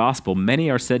speech in the gospel, many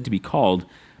are said to be called,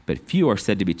 but few are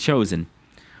said to be chosen.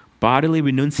 Bodily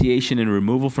renunciation and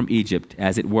removal from Egypt,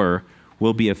 as it were,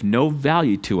 will be of no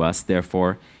value to us,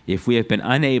 therefore, if we have been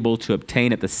unable to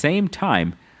obtain at the same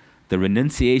time the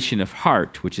renunciation of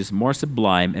heart, which is more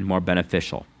sublime and more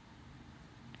beneficial.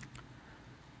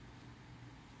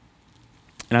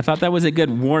 And I thought that was a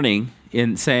good warning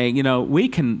in saying, we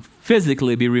can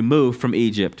physically be removed from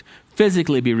Egypt,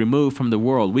 physically be removed from the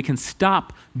world. We can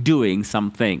stop doing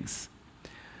some things.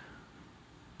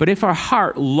 But if our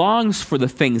heart longs for the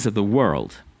things of the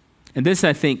world, and this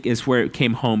I think is where it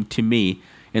came home to me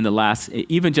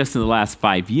even just in the last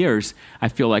 5 years, I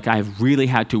feel like I've really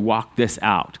had to walk this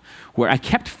out, where I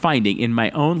kept finding in my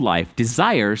own life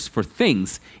desires for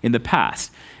things in the past.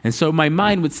 And so my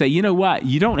mind would say, you know what,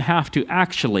 you don't have to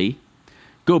actually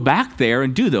go back there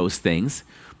and do those things,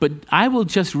 but I will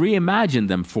just reimagine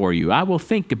them for you. I will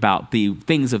think about the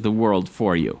things of the world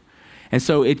for you. And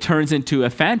so it turns into a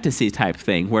fantasy type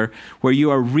thing where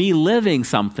you are reliving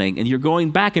something and you're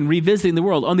going back and revisiting the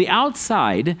world. On the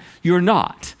outside, you're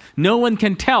not. No one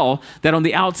can tell that on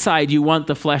the outside you want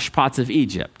the flesh pots of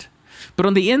Egypt. But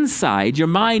on the inside, your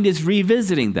mind is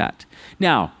revisiting that.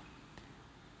 Now,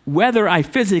 whether I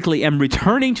physically am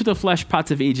returning to the flesh pots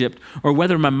of Egypt or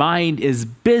whether my mind is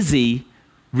busy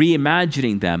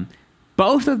reimagining them,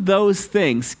 both of those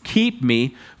things keep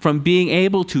me from being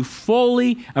able to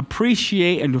fully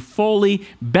appreciate and to fully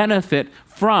benefit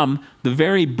from the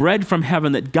very bread from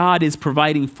heaven that God is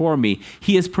providing for me.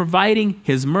 He is providing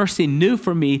His mercy new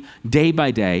for me day by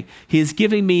day. He is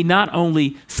giving me not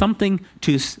only something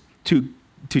to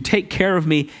take care of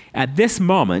me at this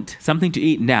moment, something to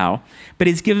eat now, but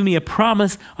He's given me a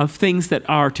promise of things that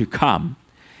are to come.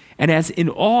 And as in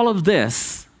all of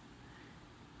this,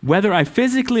 whether I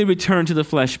physically return to the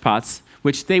flesh pots,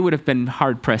 which they would have been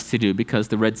hard-pressed to do because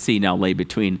the Red Sea now lay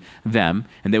between them,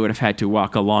 and they would have had to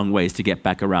walk a long ways to get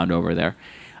back around over there.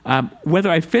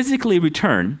 Whether I physically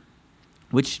return,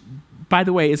 which, by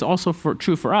the way, is also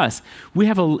true for us,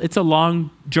 it's a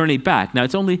long journey back. Now,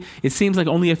 it seems like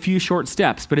only a few short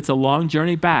steps, but it's a long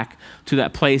journey back to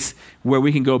that place where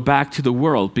we can go back to the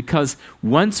world, because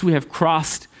once we have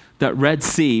crossed that Red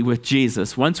Sea with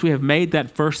Jesus, once we have made that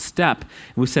first step,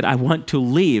 we said, I want to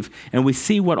leave, and we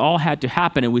see what all had to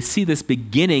happen, and we see this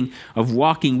beginning of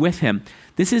walking with Him.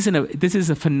 This is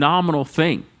a phenomenal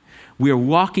thing. We are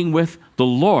walking with the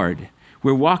Lord.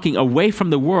 We're walking away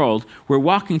from the world. We're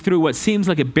walking through what seems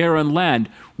like a barren land.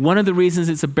 One of the reasons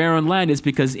it's a barren land is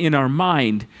because in our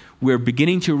mind, we're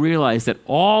beginning to realize that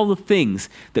all the things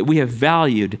that we have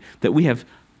valued, that we have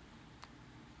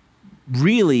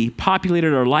really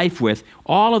populated our life with,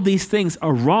 all of these things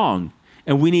are wrong,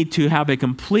 and we need to have a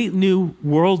complete new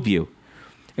worldview.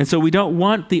 And so we don't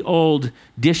want the old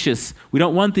dishes, we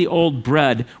don't want the old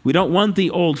bread, we don't want the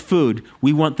old food,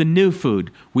 we want the new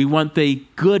food, we want the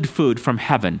good food from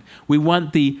heaven, we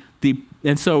want the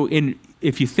And so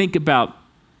if you think about,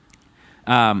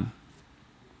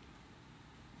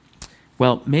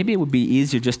 well, maybe it would be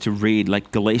easier just to read,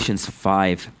 like Galatians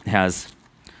 5 has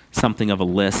something of a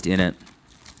list in it.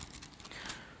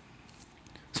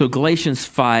 So Galatians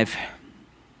 5,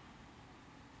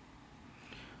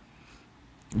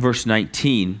 verse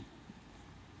 19.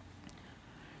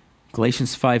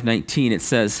 Galatians 5:19, it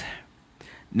says,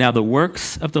 "Now the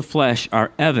works of the flesh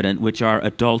are evident, which are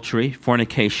adultery,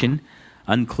 fornication,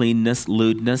 uncleanness,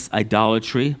 lewdness,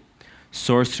 idolatry,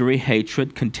 sorcery,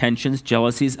 hatred, contentions,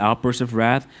 jealousies, outbursts of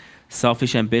wrath,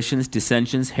 selfish ambitions,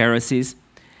 dissensions, heresies,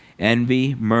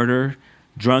 envy, murder,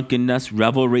 drunkenness,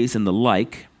 revelries, and the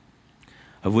like,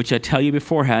 of which I tell you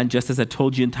beforehand, just as I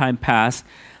told you in time past,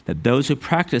 that those who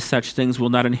practice such things will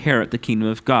not inherit the kingdom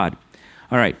of God."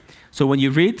 All right, so when you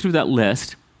read through that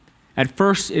list, at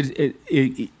first,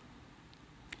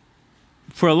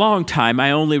 for a long time,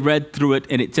 I only read through it,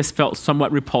 and it just felt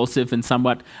somewhat repulsive and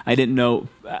somewhat, I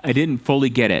didn't fully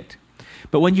get it.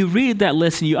 But when you read that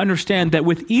list and you understand that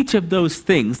with each of those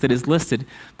things that is listed,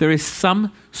 there is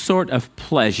some sort of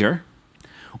pleasure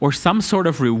or some sort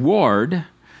of reward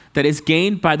that is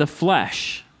gained by the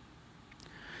flesh.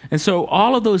 And so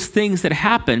all of those things that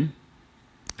happen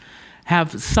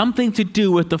have something to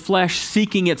do with the flesh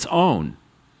seeking its own.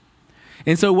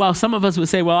 And so while some of us would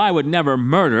say, well, I would never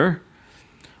murder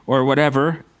or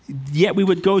whatever, yet we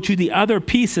would go to the other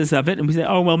pieces of it and we say,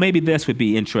 oh, well, maybe this would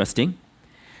be interesting.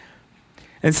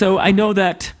 And so I know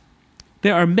that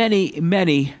there are many,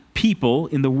 many people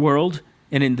in the world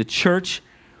and in the church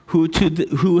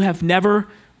who have never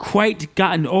quite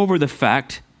gotten over the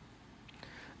fact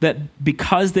that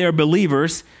because they are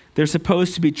believers, they're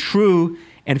supposed to be true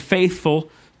and faithful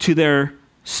to their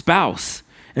spouse.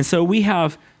 And so we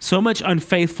have so much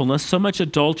unfaithfulness, so much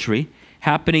adultery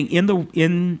happening in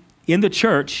the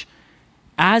church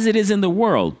as it is in the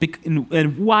world.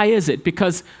 And why is it?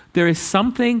 Because there is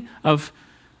something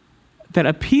that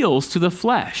appeals to the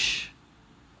flesh.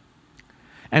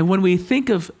 And when we think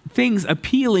of things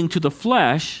appealing to the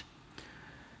flesh,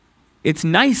 it's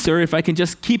nicer if I can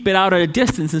just keep it out at a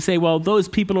distance and say, well, those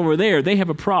people over there, they have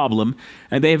a problem,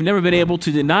 and they have never been able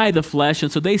to deny the flesh,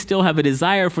 and so they still have a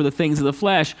desire for the things of the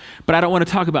flesh, but I don't want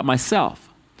to talk about myself.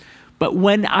 But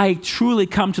when I truly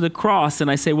come to the cross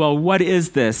and I say, well, what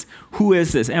is this? Who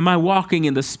is this? Am I walking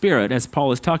in the Spirit, as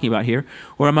Paul is talking about here,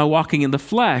 or am I walking in the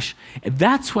flesh?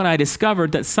 That's when I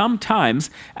discovered that sometimes,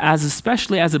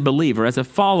 especially as a believer, as a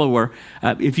follower,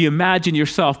 if you imagine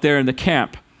yourself there in the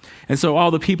camp, and so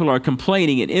all the people are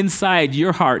complaining, and inside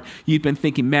your heart, you've been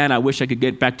thinking, man, I wish I could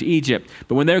get back to Egypt.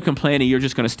 But when they're complaining, you're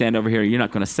just going to stand over here. You're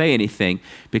not going to say anything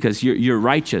because you're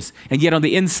righteous. And yet on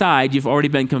the inside, you've already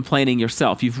been complaining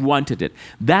yourself. You've wanted it.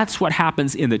 That's what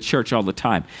happens in the church all the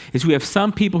time, is we have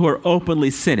some people who are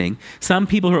openly sinning, some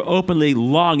people who are openly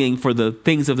longing for the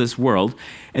things of this world,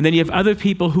 and then you have other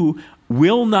people who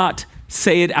will not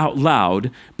say it out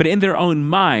loud, but in their own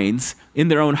minds, in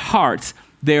their own hearts,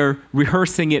 they're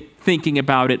rehearsing it, thinking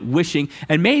about it, wishing,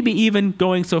 and maybe even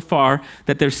going so far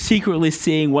that they're secretly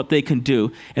seeing what they can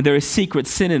do, and there is secret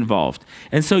sin involved.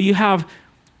 And so you have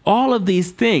all of these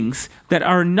things that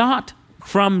are not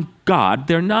from God,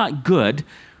 they're not good,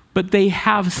 but they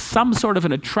have some sort of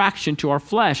an attraction to our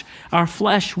flesh. Our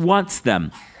flesh wants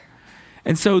them.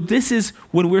 And so this is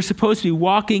when we're supposed to be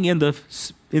walking in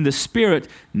the Spirit,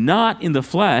 not in the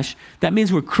flesh. That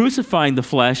means we're crucifying the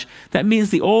flesh. That means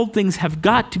the old things have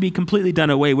got to be completely done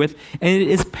away with, and it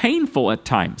is painful at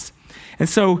times. And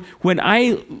so when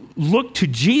I look to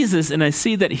Jesus and I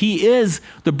see that he is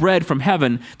the bread from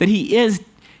heaven, that he is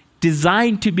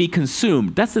designed to be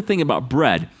consumed. That's the thing about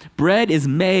bread. Bread is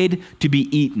made to be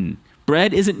eaten.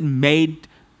 Bread isn't made,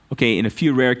 okay, in a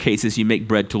few rare cases you make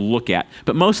bread to look at,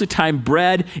 but most of the time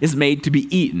bread is made to be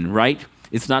eaten, right?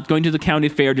 It's not going to the county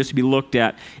fair just to be looked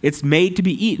at. It's made to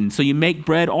be eaten. So you make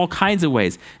bread all kinds of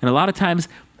ways. And a lot of times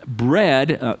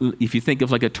bread, if you think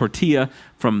of like a tortilla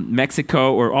from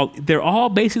Mexico, they're all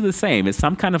basically the same. It's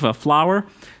some kind of a flour,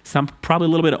 probably a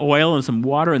little bit of oil and some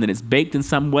water, and then it's baked in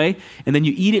some way. And then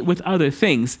you eat it with other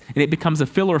things, and it becomes a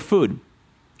filler food.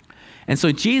 And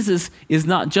so Jesus is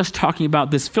not just talking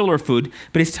about this filler food,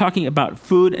 but he's talking about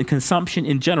food and consumption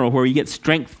in general, where you get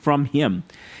strength from him.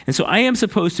 And so I am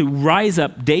supposed to rise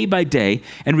up day by day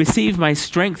and receive my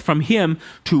strength from him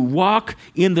to walk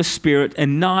in the Spirit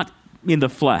and not in the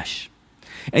flesh.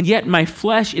 And yet my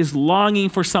flesh is longing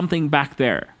for something back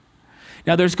there.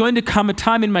 Now there's going to come a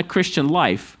time in my Christian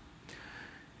life,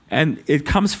 and it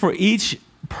comes for each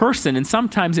person, and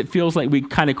sometimes it feels like we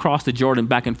kind of cross the Jordan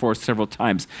back and forth several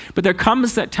times. But there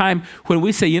comes that time when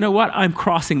we say, you know what, I'm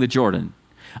crossing the Jordan.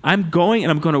 I'm going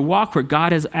and I'm going to walk where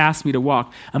God has asked me to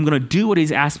walk. I'm going to do what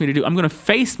he's asked me to do. I'm going to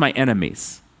face my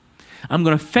enemies. I'm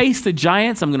going to face the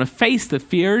giants. I'm going to face the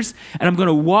fears, and I'm going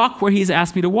to walk where he's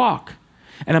asked me to walk.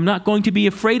 And I'm not going to be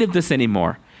afraid of this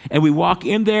anymore. And we walk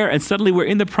in there, and suddenly we're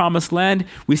in the promised land.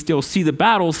 We still see the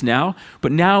battles now,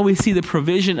 but now we see the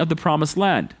provision of the promised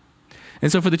land.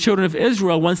 And so for the children of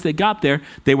Israel, once they got there,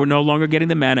 they were no longer getting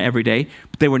the manna every day,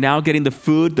 but they were now getting the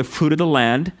fruit of the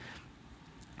land.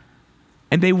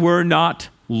 And they were not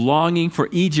longing for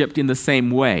Egypt in the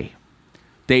same way.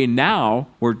 They now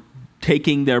were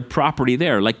taking their property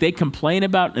there. Like they complain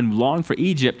about and long for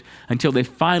Egypt until they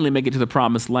finally make it to the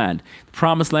promised land. The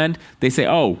promised land, they say,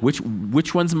 oh,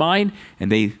 which one's mine?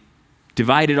 And they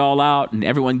divide it all out, and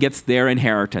everyone gets their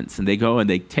inheritance. And they go and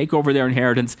they take over their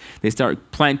inheritance. They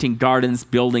start planting gardens,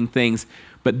 building things.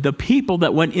 But the people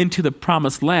that went into the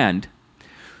promised land,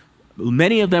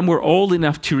 many of them were old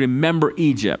enough to remember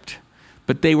Egypt.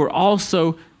 But they were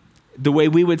also, the way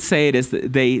we would say it is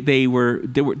that they were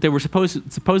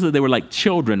supposedly they were like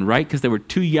children, right? Because they were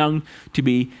too young to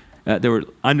be, they were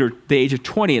under the age of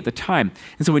 20 at the time.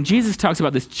 And so when Jesus talks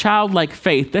about this childlike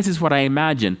faith, this is what I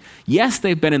imagine. Yes,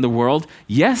 they've been in the world.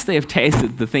 Yes, they have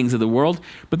tasted the things of the world,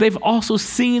 but they've also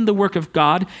seen the work of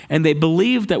God, and they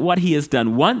believe that what he has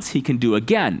done once, he can do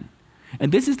again.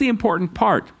 And this is the important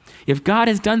part. If God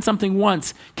has done something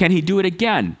once, can he do it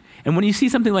again? And when you see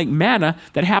something like manna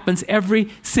that happens every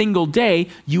single day,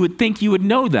 you would think you would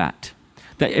know that.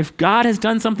 That if God has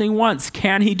done something once,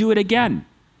 can he do it again?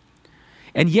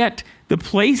 And yet, the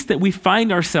place that we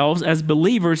find ourselves as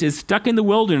believers is stuck in the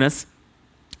wilderness,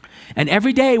 and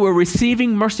every day we're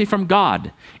receiving mercy from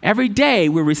God. Every day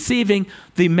we're receiving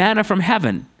the manna from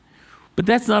heaven. But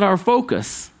that's not our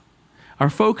focus.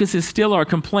 Our focus is still our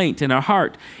complaint, and our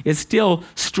heart is still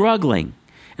struggling.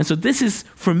 And so this is,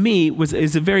 for me,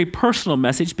 is a very personal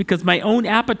message, because my own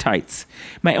appetites,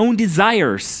 my own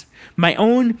desires, my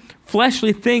own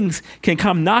fleshly things can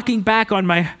come knocking back on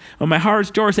my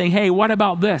heart's door saying, hey, what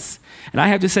about this? And I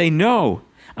have to say, no,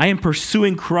 I am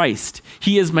pursuing Christ.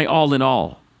 He is my all in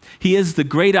all. He is the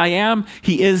great I am.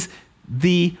 He is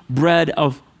the bread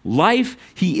of life.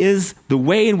 He is the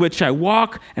way in which I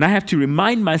walk, and I have to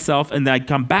remind myself, and I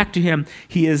come back to him.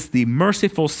 He is the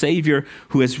merciful Savior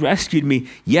who has rescued me.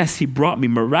 Yes, he brought me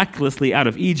miraculously out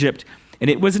of Egypt, and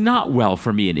it was not well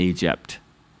for me in Egypt.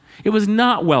 It was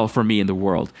not well for me in the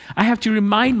world. I have to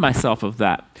remind myself of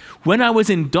that. When I was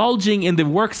indulging in the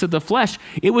works of the flesh,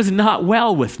 it was not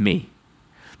well with me.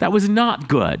 That was not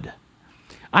good.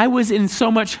 I was in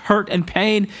so much hurt and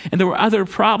pain, and there were other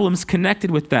problems connected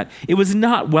with that. It was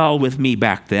not well with me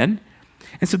back then.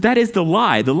 And so that is the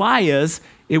lie. The lie is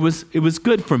it was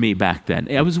good for me back then.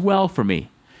 It was well for me.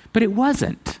 But it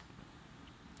wasn't.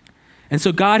 And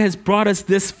so God has brought us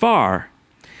this far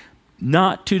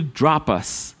not to drop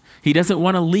us. He doesn't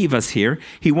want to leave us here.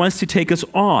 He wants to take us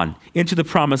on into the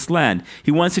promised land. He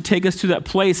wants to take us to that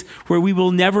place where we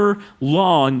will never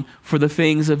long for the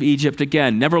things of Egypt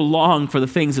again, never long for the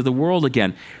things of the world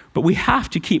again. But we have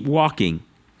to keep walking.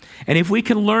 And if we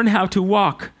can learn how to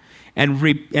walk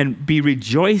and be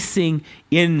rejoicing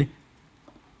in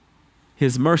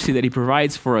his mercy that he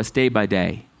provides for us day by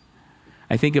day.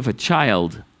 I think of a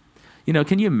child.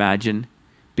 Can you imagine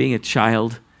being a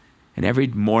child and every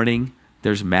morning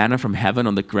there's manna from heaven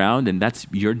on the ground, and that's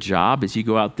your job as you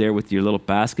go out there with your little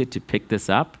basket to pick this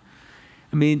up?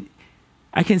 I mean,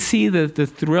 I can see the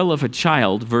thrill of a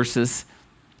child versus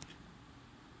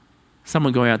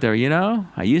someone going out there,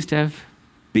 I used to have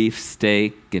beef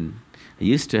steak, and I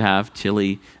used to have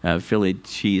Philly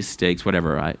cheese steaks,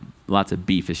 whatever. Lots of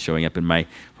beef is showing up when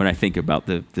I think about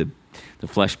the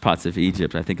flesh pots of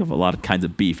Egypt. I think of a lot of kinds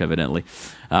of beef, evidently.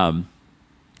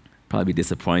 Probably be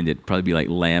disappointed. Probably be like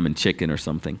lamb and chicken or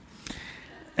something.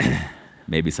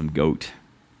 Maybe some goat.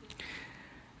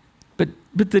 But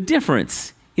the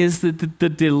difference is that the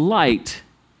delight,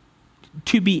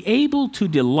 to be able to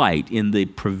delight in the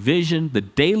provision, the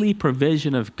daily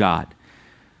provision of God,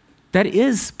 that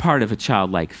is part of a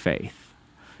childlike faith.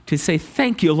 To say,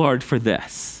 thank you, Lord, for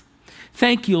this.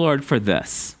 Thank you, Lord, for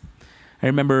this. I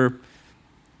remember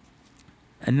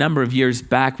a number of years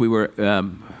back, we were...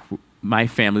 my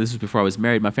family, this was before I was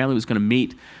married, my family was going to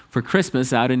meet for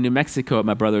Christmas out in New Mexico at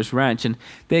my brother's ranch, and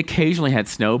they occasionally had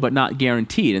snow, but not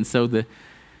guaranteed. And so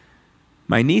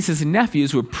my nieces and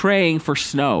nephews were praying for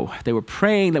snow. They were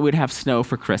praying that we'd have snow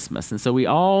for Christmas. And so we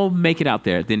all make it out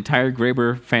there. The entire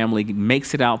Graber family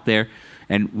makes it out there,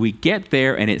 and we get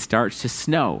there, and it starts to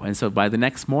snow. And so by the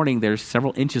next morning, there's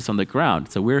several inches on the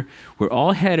ground. So we're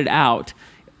all headed out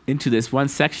into this one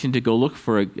section to go look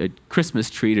for a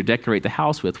Christmas tree to decorate the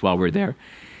house with while we're there.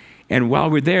 And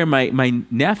while we're there, my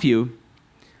nephew,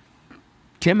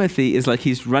 Timothy, is like,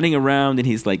 he's running around and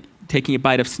he's like taking a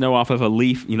bite of snow off of a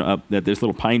leaf, there's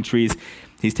little pine trees.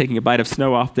 He's taking a bite of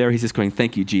snow off there. He's just going,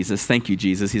 thank you, Jesus. Thank you,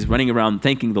 Jesus. He's running around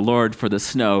thanking the Lord for the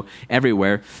snow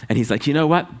everywhere. And he's like, you know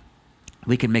what?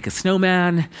 We can make a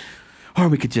snowman, or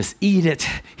we could just eat it.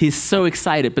 He's so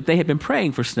excited. But they had been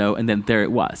praying for snow, and then there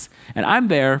it was. And I'm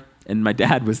there, and my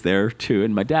dad was there too.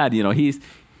 And my dad,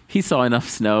 he saw enough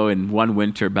snow in one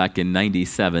winter back in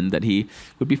 97 that he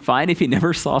would be fine if he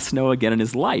never saw snow again in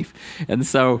his life. And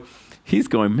so he's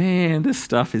going, man, this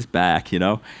stuff is back,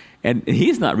 And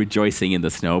he's not rejoicing in the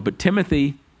snow, but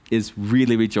Timothy is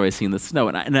really rejoicing in the snow.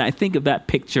 And I think of that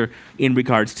picture in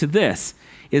regards to this,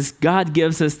 is God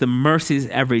gives us the mercies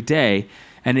every day.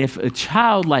 And if a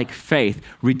childlike faith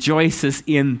rejoices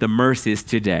in the mercies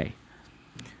today,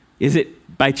 is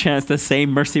it by chance the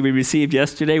same mercy we received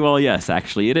yesterday? Well, yes,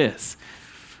 actually it is.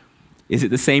 Is it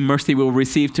the same mercy we'll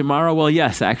receive tomorrow? Well,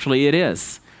 yes, actually it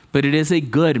is. But it is a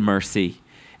good mercy,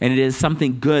 and it is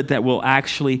something good that will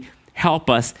actually help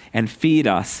us and feed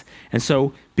us. And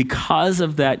so because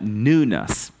of that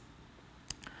newness,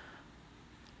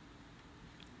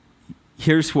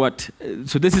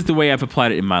 so this is the way I've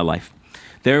applied it in my life.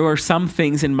 There were some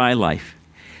things in my life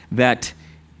that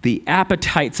the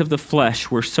appetites of the flesh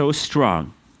were so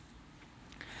strong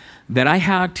that I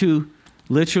had to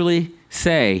literally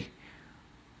say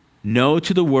no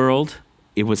to the world.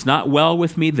 It was not well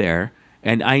with me there,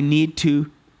 and I need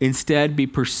to instead be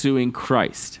pursuing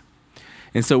Christ.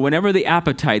 And so whenever the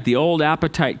old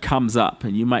appetite comes up,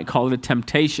 and you might call it a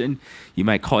temptation, you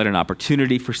might call it an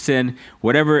opportunity for sin,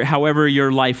 however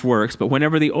your life works, but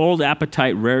whenever the old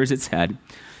appetite rears its head,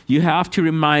 you have to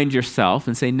remind yourself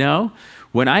and say, no,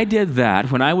 when I did that,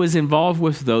 when I was involved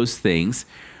with those things,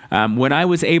 when I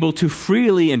was able to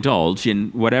freely indulge in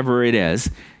whatever it is,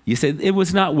 you say, it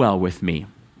was not well with me.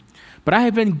 But I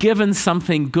have been given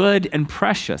something good and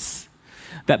precious,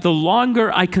 that the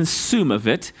longer I consume of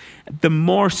it, the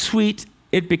more sweet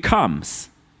it becomes.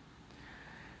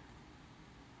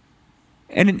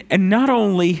 And not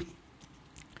only,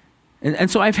 and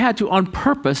so I've had to on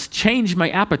purpose change my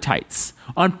appetites,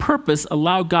 on purpose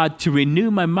allow God to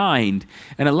renew my mind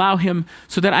and allow him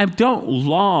so that I don't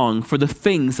long for the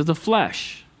things of the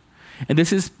flesh. And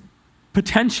this is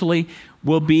potentially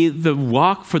will be the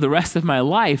walk for the rest of my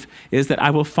life, is that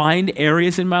I will find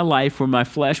areas in my life where my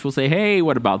flesh will say, hey,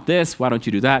 what about this? Why don't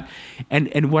you do that?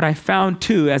 And what I found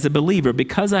too as a believer,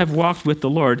 because I've walked with the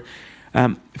Lord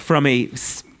from a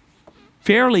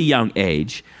fairly young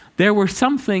age, there were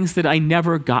some things that I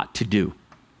never got to do.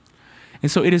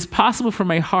 And so it is possible for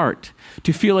my heart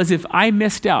to feel as if I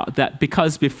missed out, that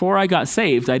because before I got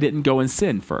saved, I didn't go and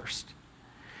sin first.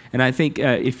 And I think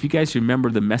if you guys remember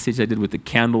the message I did with the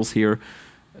candles here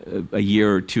a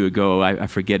year or two ago, I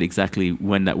forget exactly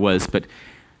when that was, but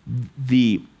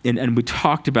and we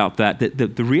talked about that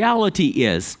the reality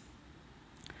is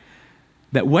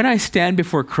that when I stand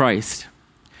before Christ,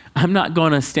 I'm not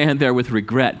going to stand there with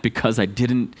regret because I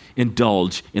didn't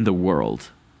indulge in the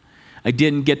world. I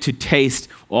didn't get to taste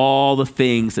all the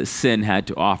things that sin had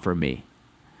to offer me.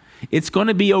 It's going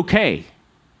to be okay.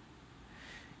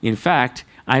 In fact,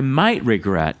 I might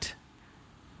regret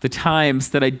the times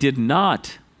that I did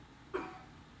not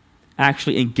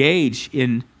actually engage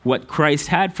in what Christ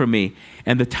had for me,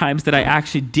 and the times that I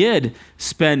actually did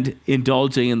spend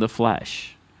indulging in the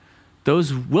flesh.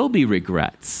 Those will be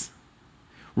regrets.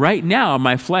 Right now,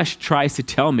 my flesh tries to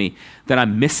tell me that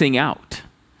I'm missing out.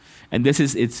 And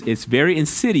it's very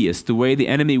insidious the way the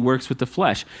enemy works with the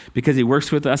flesh, because he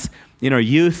works with us in our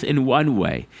youth in one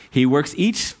way. He works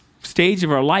each stage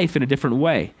of our life in a different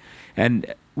way.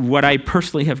 And what I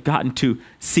personally have gotten to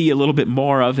see a little bit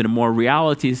more of, and more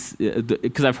realities,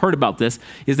 because I've heard about this,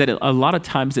 is that a lot of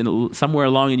times somewhere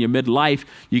along in your midlife,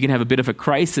 you can have a bit of a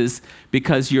crisis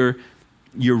because you're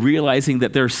realizing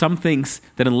that there are some things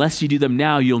that unless you do them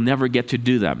now, you'll never get to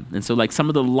do them. And so like some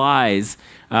of the lies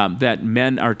that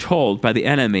men are told by the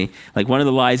enemy, like one of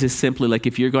the lies is simply like,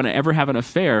 if you're going to ever have an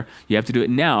affair, you have to do it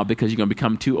now because you're going to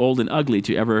become too old and ugly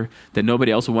that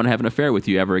nobody else will want to have an affair with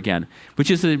you ever again, which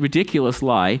is a ridiculous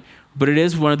lie, but it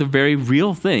is one of the very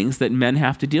real things that men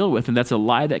have to deal with. And that's a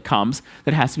lie that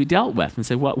has to be dealt with. And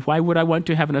say, well, why would I want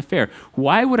to have an affair?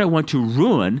 Why would I want to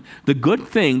ruin the good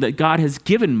thing that God has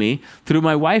given me through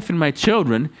my wife and my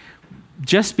children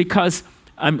just because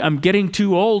I'm getting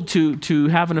too old to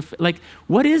have an affair? Like,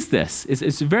 what is this?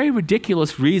 It's very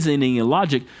ridiculous reasoning and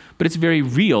logic, but it's very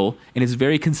real, and it's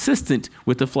very consistent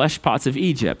with the flesh pots of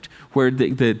Egypt, where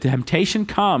the temptation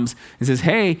comes and says,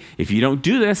 hey, if you don't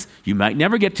do this, you might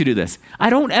never get to do this.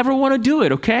 I don't ever want to do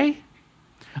it, okay?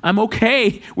 I'm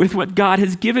okay with what God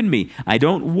has given me. I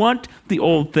don't want the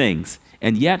old things.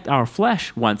 And yet our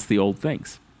flesh wants the old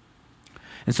things.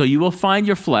 And so you will find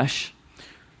your flesh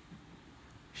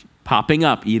popping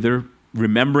up, either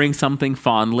remembering something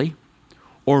fondly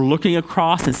or looking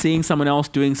across and seeing someone else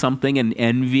doing something and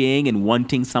envying and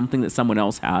wanting something that someone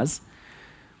else has.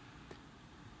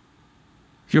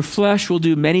 Your flesh will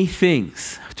do many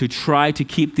things to try to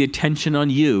keep the attention on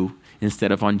you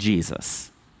instead of on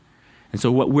Jesus. And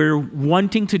so what we're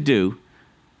wanting to do,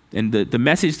 and the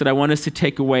message that I want us to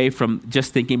take away from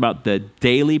just thinking about the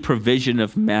daily provision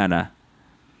of manna,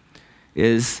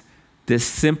 is this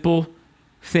simple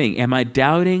thing. Am I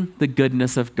doubting the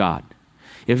goodness of God?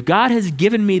 If God has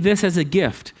given me this as a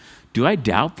gift, do I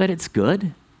doubt that it's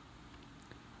good?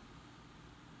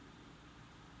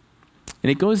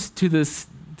 And it goes to this,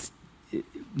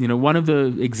 one of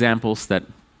the examples that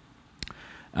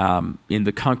in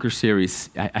the Conquer series,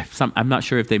 I'm not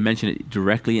sure if they mention it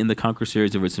directly in the Conquer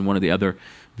series or it's in one of the other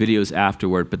videos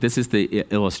afterward, but this is the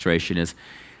illustration is,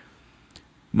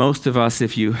 most of us,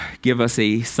 if you give us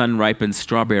a sun-ripened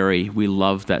strawberry, we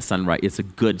love that sun-ripened. It's a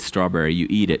good strawberry. You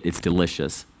eat it. It's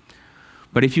delicious.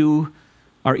 But if you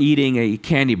are eating a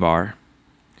candy bar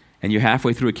and you're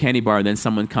halfway through a candy bar and then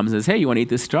someone comes and says, hey, you want to eat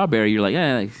this strawberry? You're like,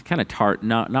 it's kind of tart.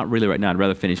 Not really right now. I'd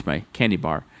rather finish my candy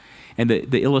bar. And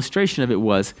the illustration of it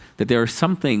was that there are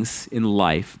some things in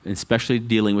life, especially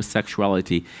dealing with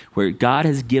sexuality, where God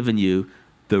has given you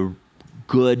the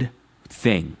good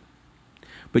thing.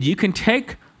 But you can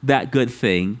take that good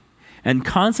thing and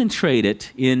concentrate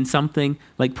it in something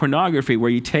like pornography, where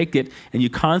you take it and you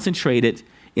concentrate it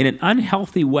in an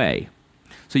unhealthy way.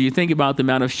 So you think about the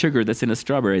amount of sugar that's in a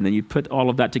strawberry, and then you put all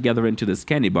of that together into this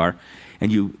candy bar,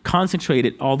 and you concentrate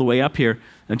it all the way up here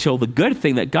until the good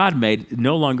thing that God made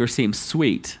no longer seems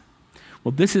sweet.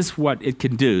 Well, this is what it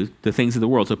can do, the things of the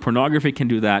world. So pornography can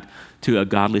do that to a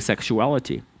godly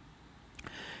sexuality.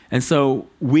 And so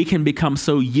we can become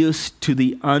so used to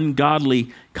the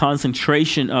ungodly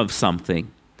concentration of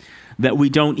something that we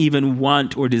don't even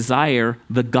want or desire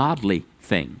the godly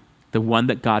thing, the one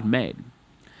that God made.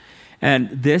 And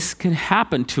this can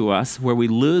happen to us where we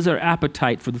lose our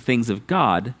appetite for the things of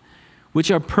God,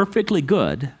 which are perfectly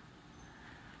good,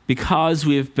 because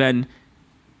we've been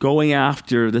going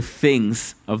after the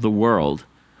things of the world,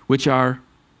 which are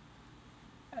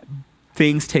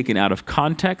things taken out of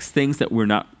context, things that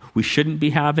we shouldn't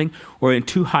be having, or in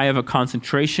too high of a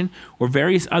concentration, or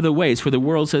various other ways where the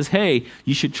world says, hey,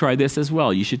 you should try this as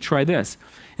well, you should try this.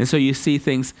 And so you see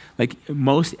things like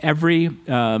every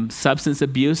substance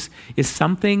abuse is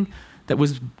something that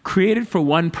was created for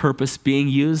one purpose being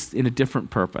used in a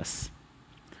different purpose.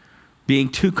 Being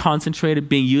too concentrated,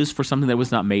 being used for something that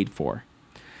was not made for.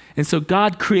 And so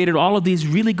God created all of these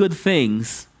really good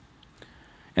things,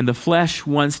 and the flesh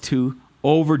wants to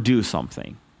overdo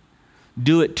something.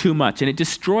 Do it too much, and it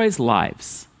destroys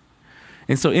lives.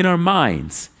 And so in our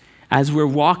minds, as we're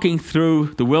walking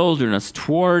through the wilderness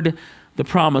toward the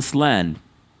promised land,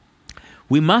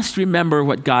 we must remember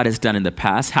what God has done in the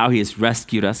past, how he has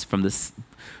rescued us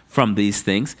from these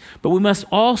things, but we must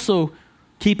also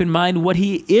keep in mind what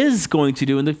he is going to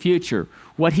do in the future,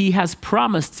 what he has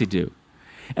promised to do.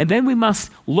 And then we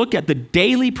must look at the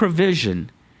daily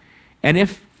provision, and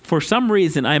if for some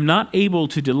reason I'm not able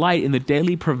to delight in the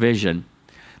daily provision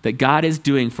that God is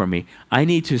doing for me, I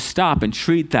need to stop and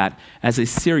treat that as a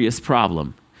serious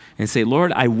problem and say,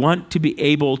 Lord, I want to be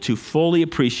able to fully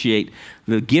appreciate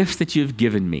the gifts that you've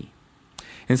given me.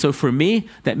 And so for me,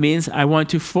 that means I want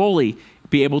to fully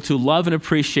be able to love and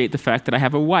appreciate the fact that I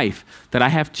have a wife, that I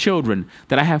have children,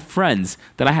 that I have friends,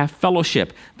 that I have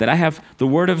fellowship, that I have the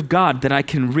Word of God that I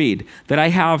can read, that I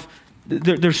have,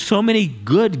 there's so many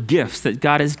good gifts that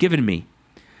God has given me.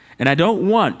 And I don't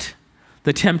want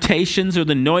the temptations or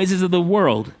the noises of the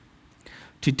world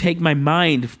to take my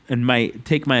mind and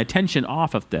take my attention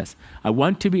off of this. I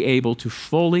want to be able to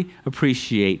fully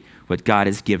appreciate what God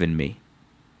has given me.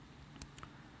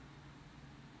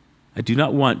 I do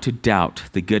not want to doubt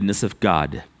the goodness of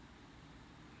God.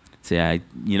 Say,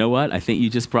 you know what? I think you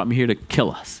just brought me here to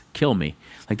kill me.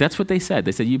 Like that's what they said.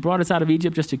 They said, you brought us out of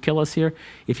Egypt just to kill us here.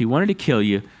 If he wanted to kill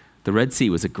you, the Red Sea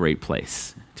was a great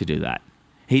place to do that.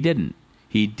 He didn't.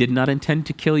 He did not intend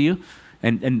to kill you.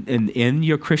 And in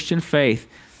your Christian faith,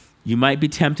 you might be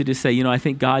tempted to say, I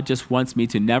think God just wants me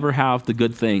to never have the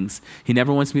good things. He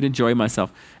never wants me to enjoy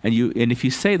myself. And if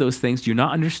you say those things, you're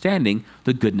not understanding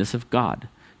the goodness of God.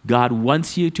 God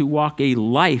wants you to walk a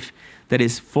life that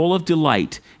is full of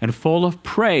delight and full of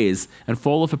praise and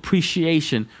full of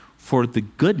appreciation for the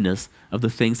goodness of the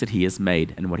things that he has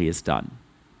made and what he has done.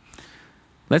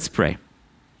 Let's pray.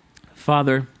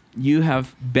 Father, you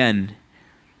have been,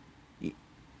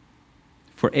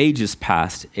 for ages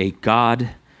past, a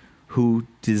God who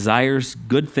desires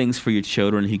good things for your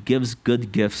children. He gives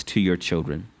good gifts to your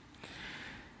children.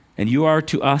 And you are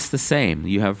to us the same.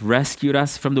 You have rescued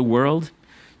us from the world.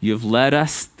 You have led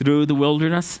us through the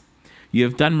wilderness. You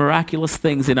have done miraculous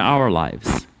things in our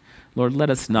lives. Lord, let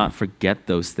us not forget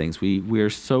those things. We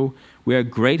are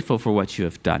grateful for what you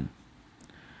have done.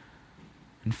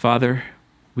 And Father,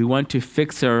 we want to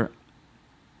fix our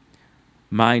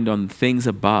mind on things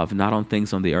above, not on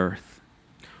things on the earth.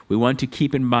 We want to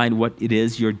keep in mind what it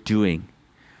is you're doing,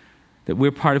 that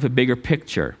we're part of a bigger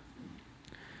picture.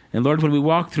 And Lord, when we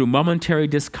walk through momentary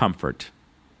discomfort,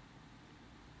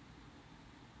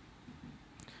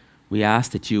 we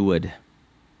ask that you would,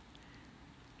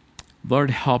 Lord,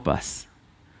 help us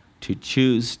to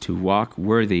choose to walk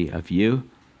worthy of you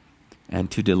and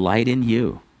to delight in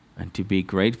you and to be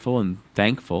grateful and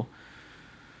thankful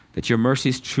that your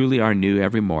mercies truly are new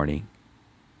every morning,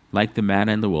 like the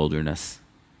manna in the wilderness.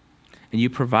 And you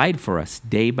provide for us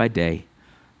day by day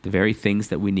the very things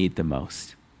that we need the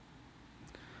most.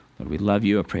 Lord, we love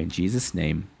you. I pray in Jesus'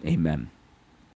 name, amen.